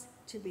us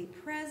to be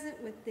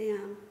present with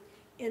them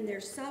in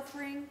their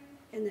suffering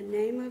in the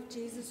name of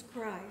Jesus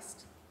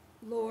Christ.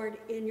 Lord,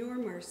 in your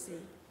mercy.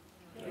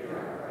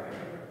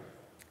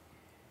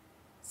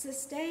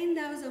 Sustain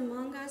those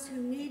among us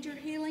who need your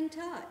healing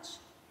touch.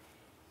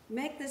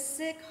 Make the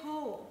sick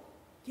whole.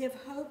 Give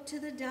hope to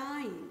the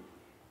dying.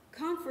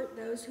 Comfort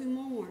those who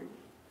mourn.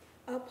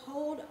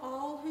 Uphold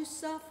all who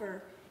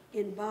suffer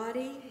in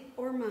body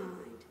or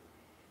mind.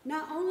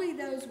 Not only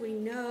those we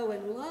know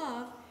and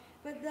love,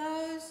 but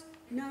those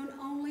known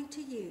only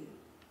to you,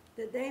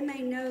 that they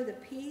may know the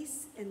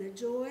peace and the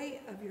joy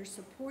of your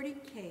supporting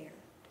care.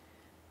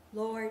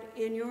 Lord,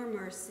 in your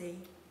mercy.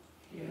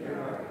 Hear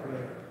our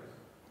prayer.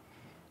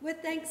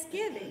 With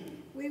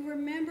thanksgiving, we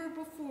remember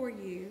before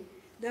you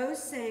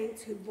those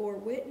saints who bore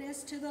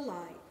witness to the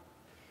light.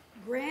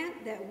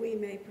 Grant that we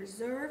may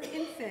preserve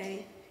in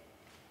faith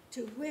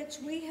to which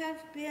we have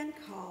been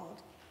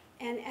called,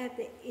 and at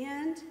the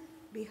end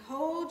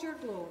behold your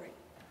glory.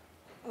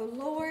 O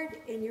Lord,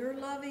 in your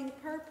loving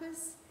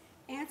purpose,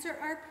 answer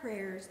our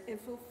prayers and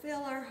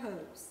fulfill our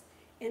hopes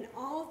in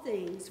all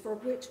things for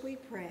which we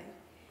pray.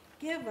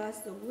 Give us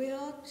the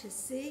will to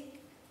seek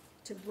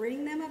to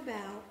bring them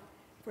about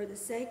for the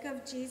sake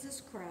of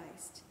Jesus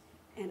Christ.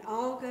 And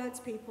all God's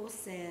people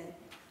said,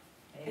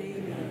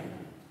 Amen.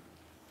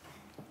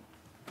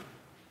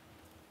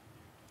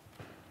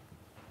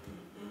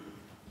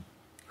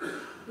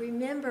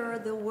 Remember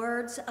the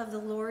words of the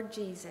Lord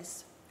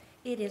Jesus.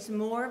 It is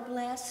more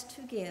blessed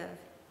to give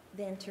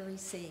than to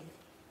receive.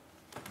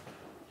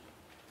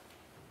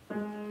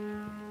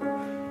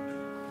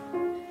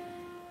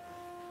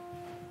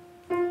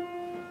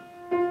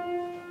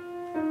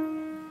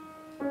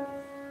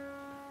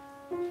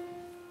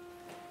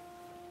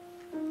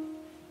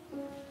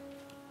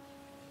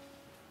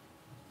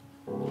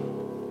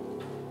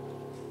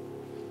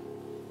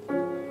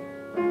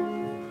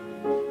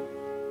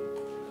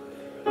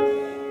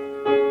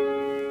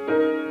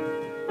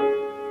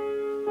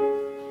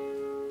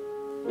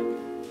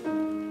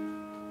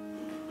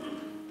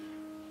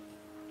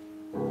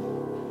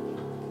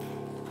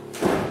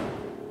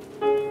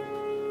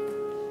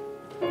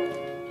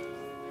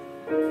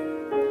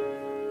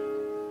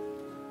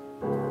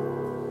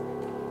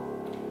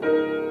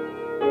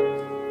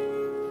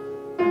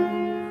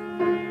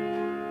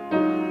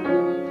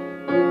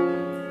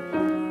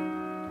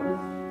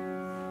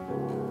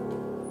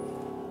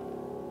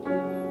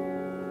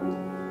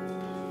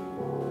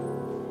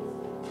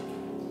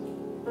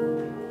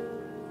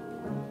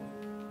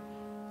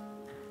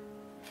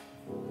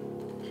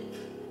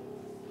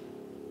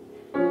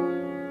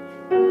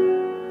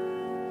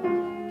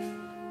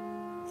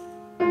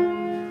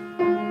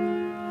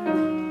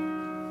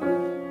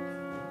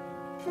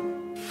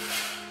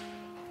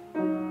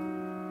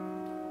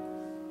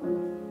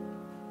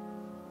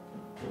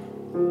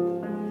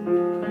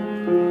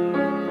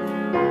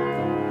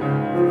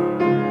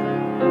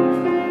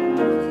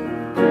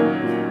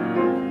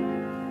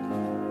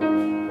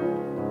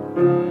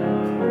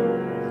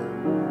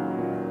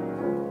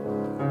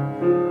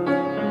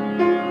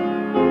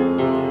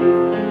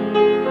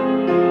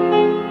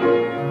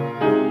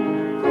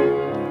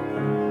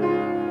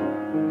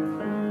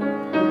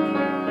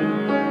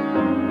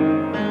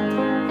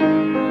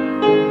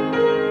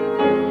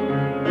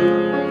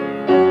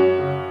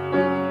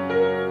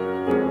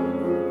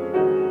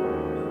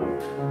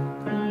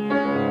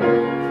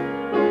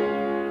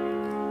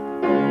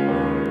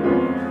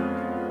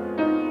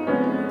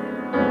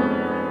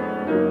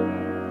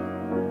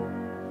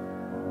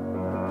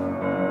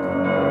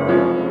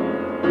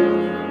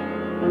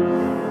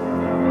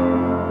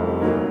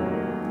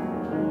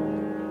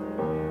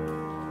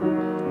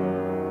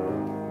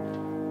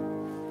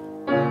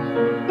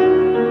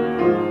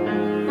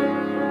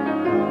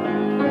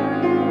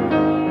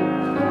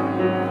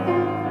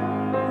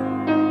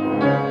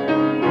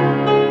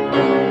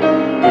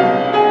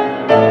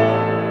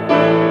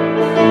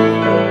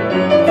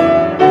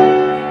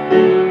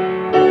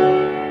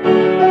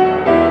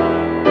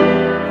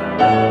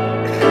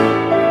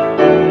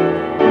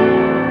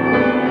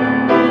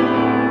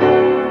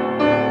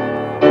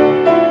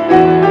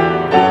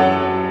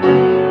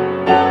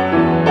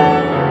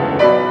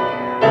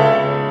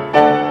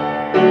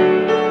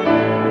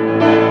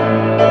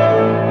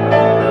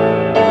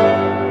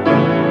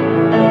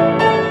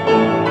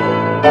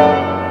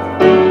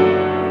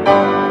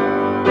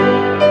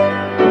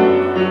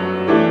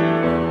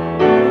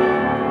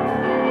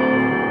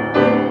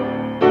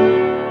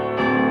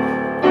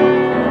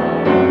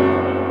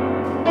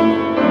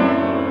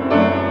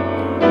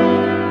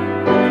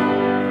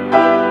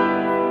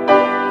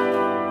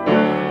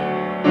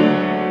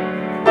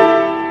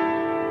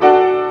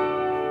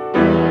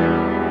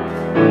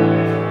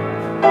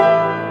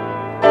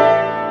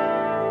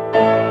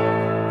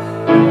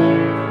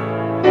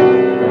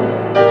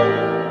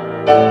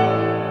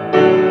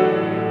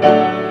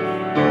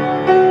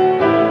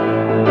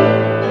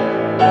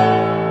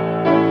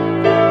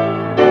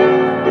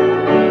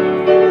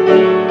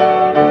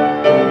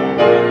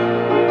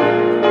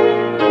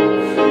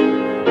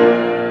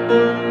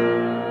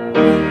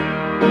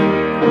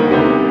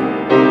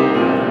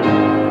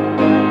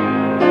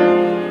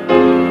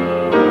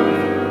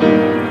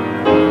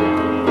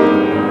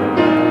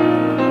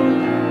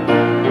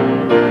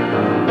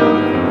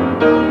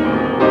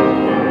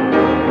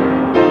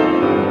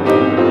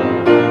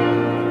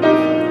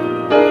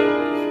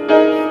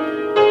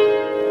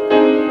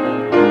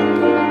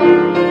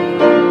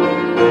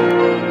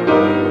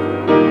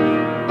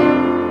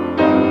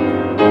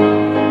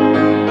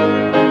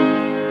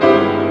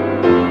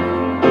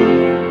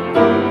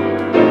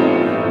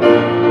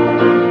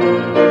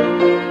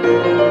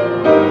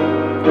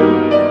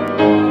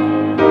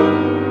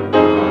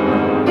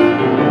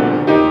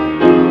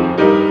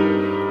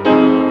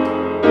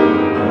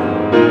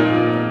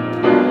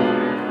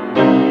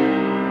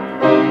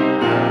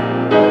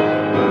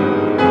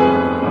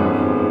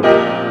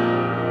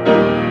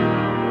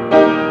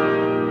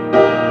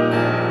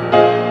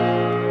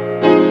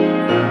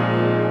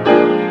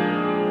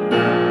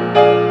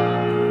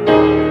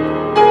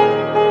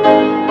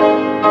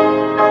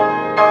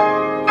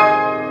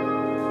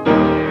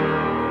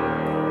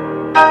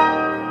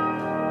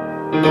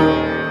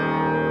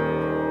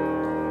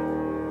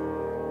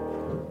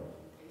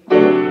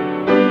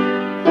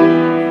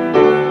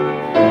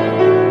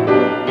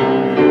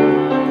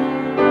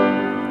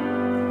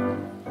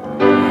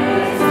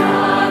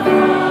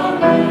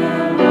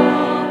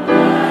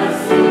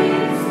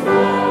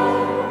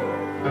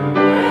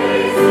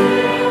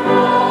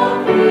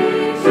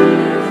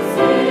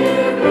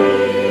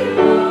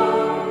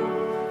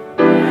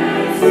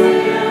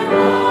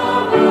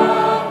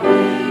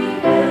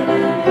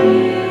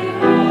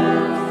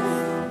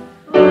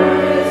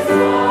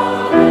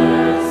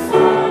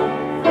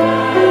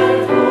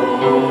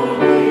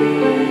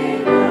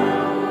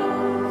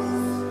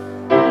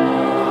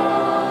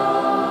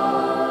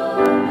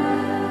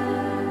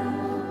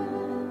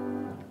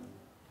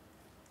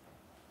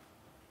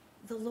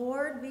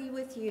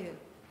 you.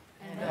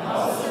 And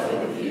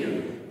also with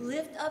you.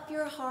 Lift up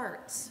your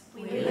hearts.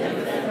 We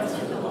lift them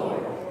to the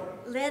Lord.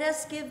 Let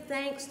us give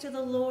thanks to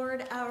the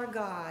Lord our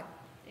God.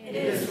 It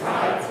is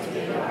right to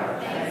give our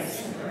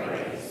thanks and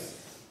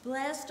praise.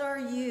 Blessed are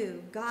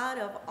you, God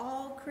of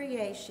all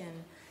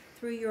creation.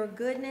 Through your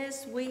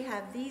goodness we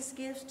have these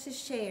gifts to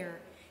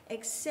share.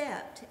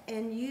 Accept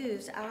and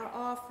use our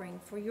offering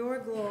for your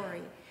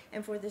glory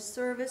and for the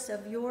service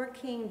of your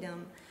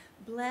kingdom.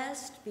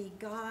 Blessed be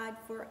God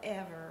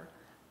forever.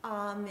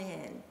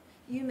 Amen.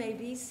 You may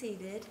be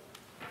seated.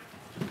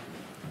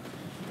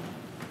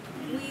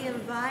 We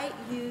invite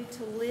you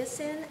to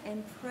listen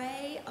and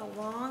pray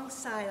along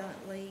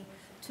silently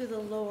to the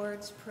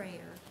Lord's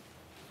Prayer.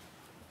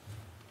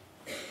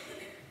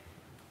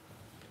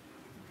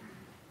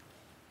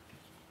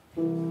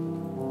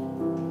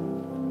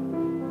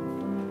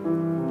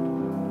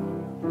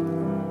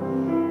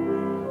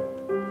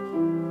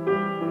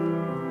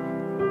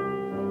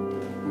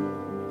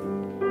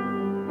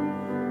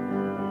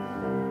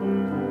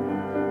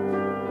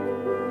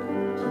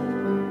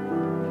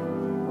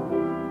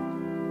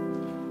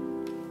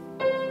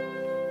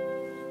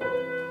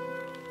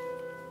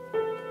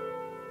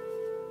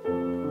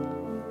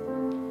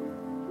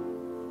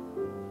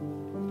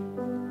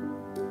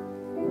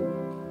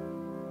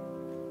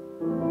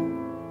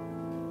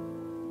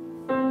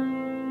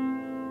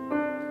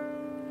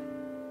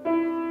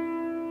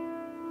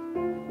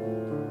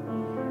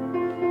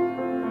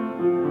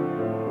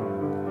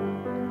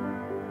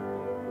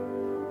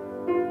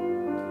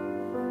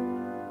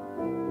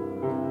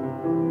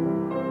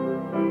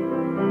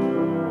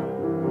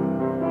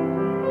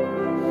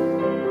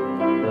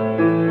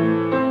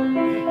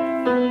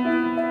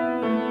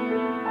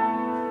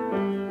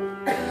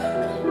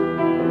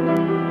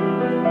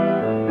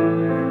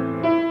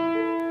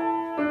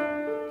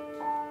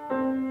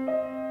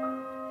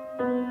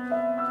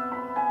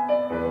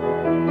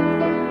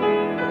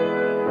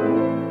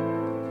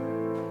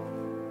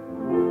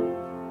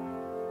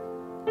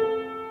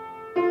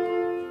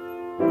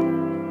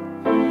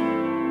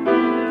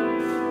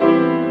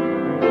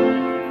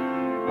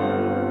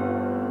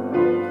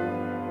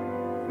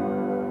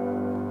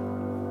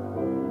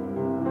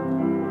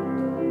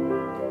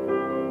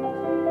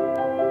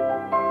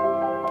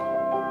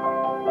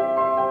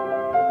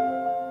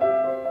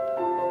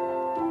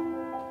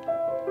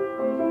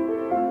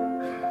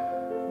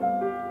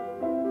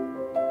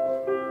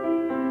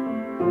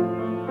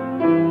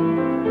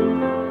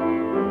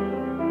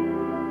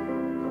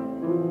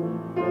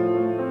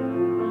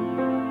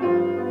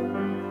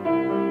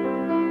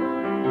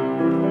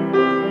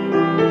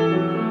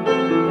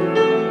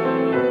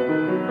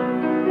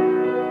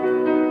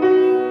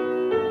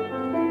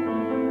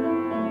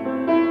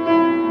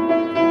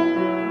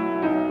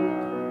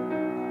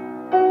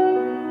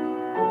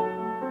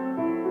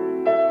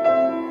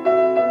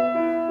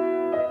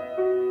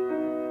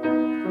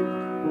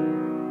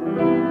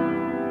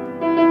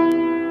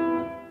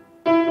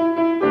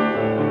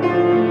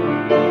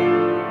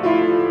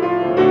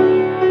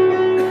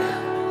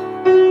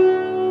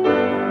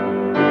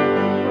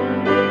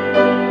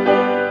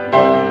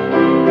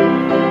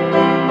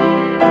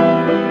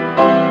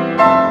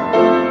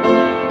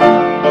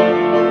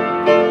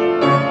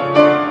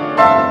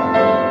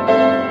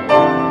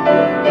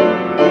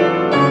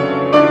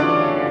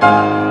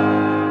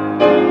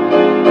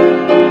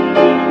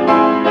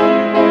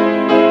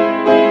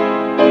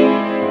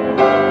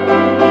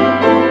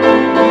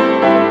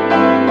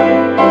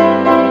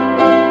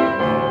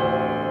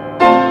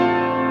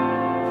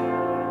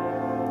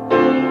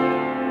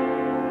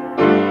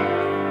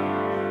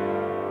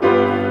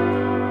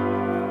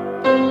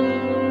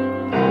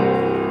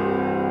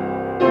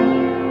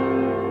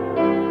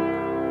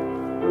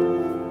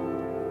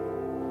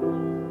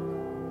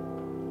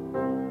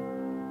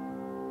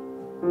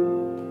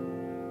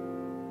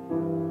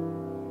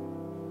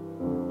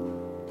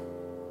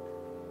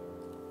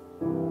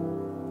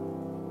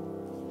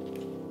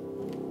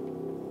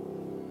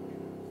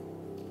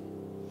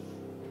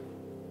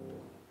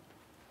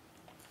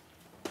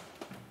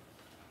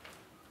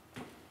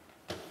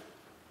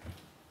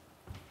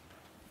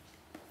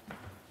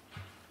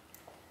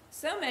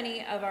 So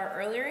many of our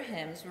earlier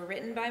hymns were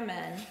written by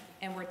men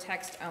and were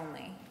text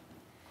only.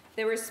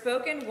 They were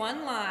spoken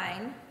one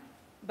line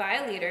by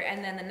a leader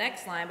and then the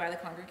next line by the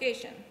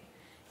congregation.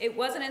 It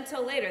wasn't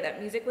until later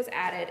that music was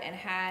added and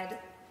had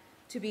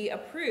to be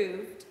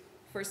approved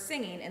for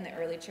singing in the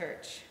early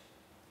church.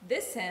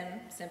 This hymn,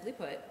 simply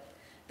put,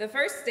 the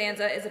first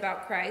stanza is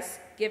about Christ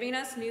giving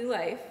us new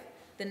life.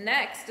 The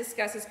next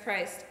discusses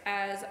Christ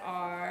as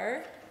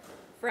our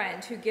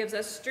friend who gives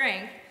us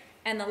strength.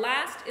 And the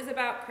last is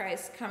about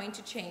Christ coming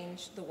to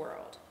change the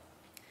world.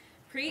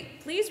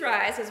 Please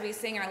rise as we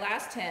sing our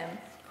last hymn,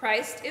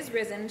 Christ is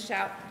Risen,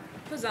 shout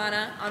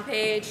Hosanna, on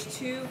page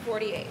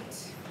 248.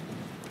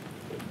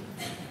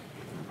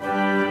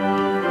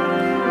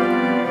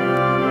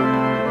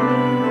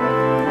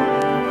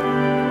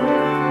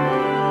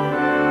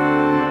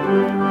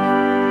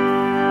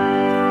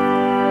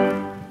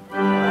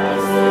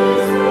 Christ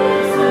is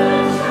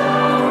risen,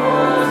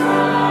 shout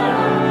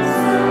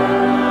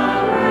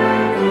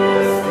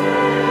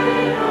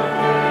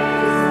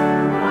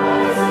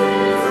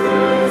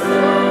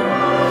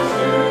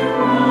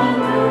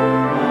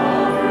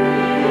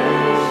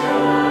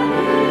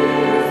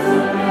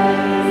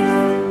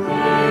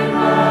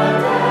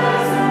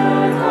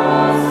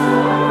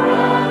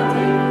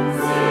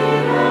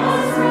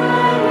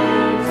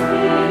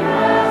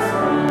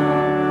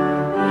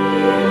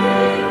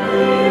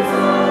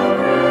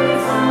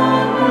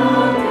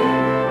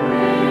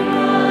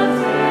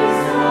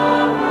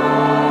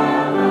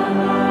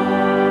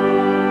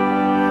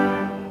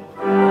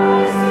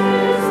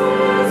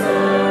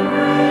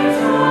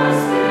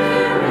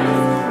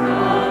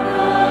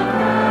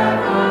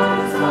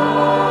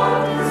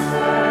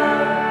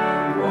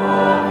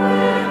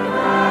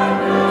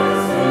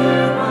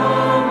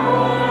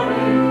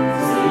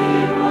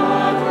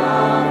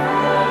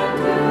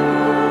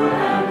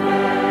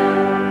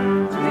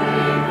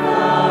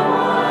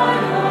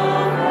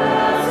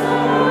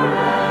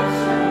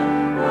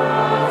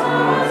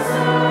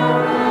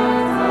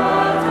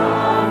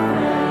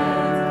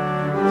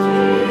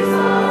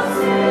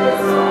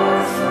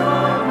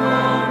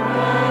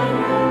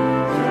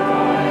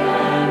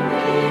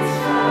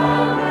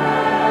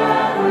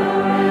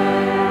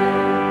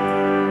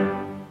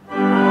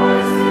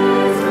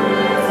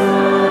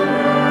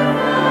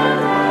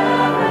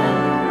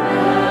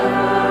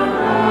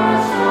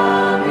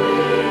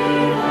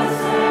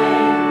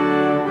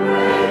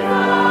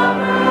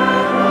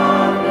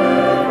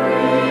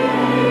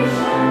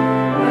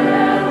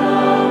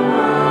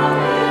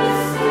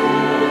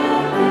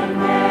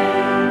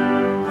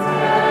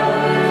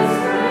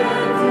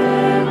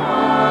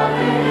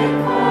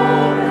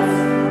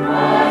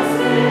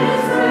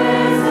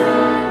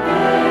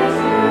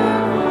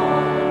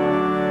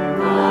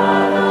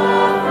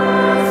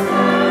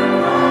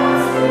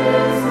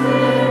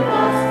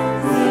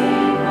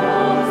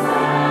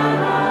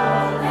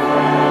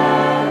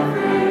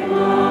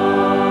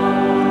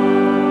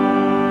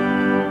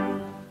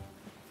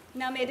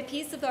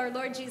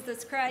Lord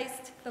Jesus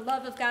Christ, the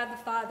love of God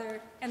the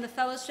Father, and the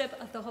fellowship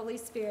of the Holy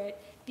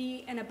Spirit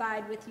be and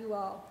abide with you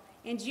all.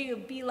 And you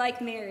be like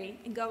Mary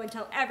and go and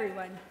tell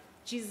everyone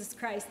Jesus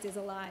Christ is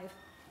alive.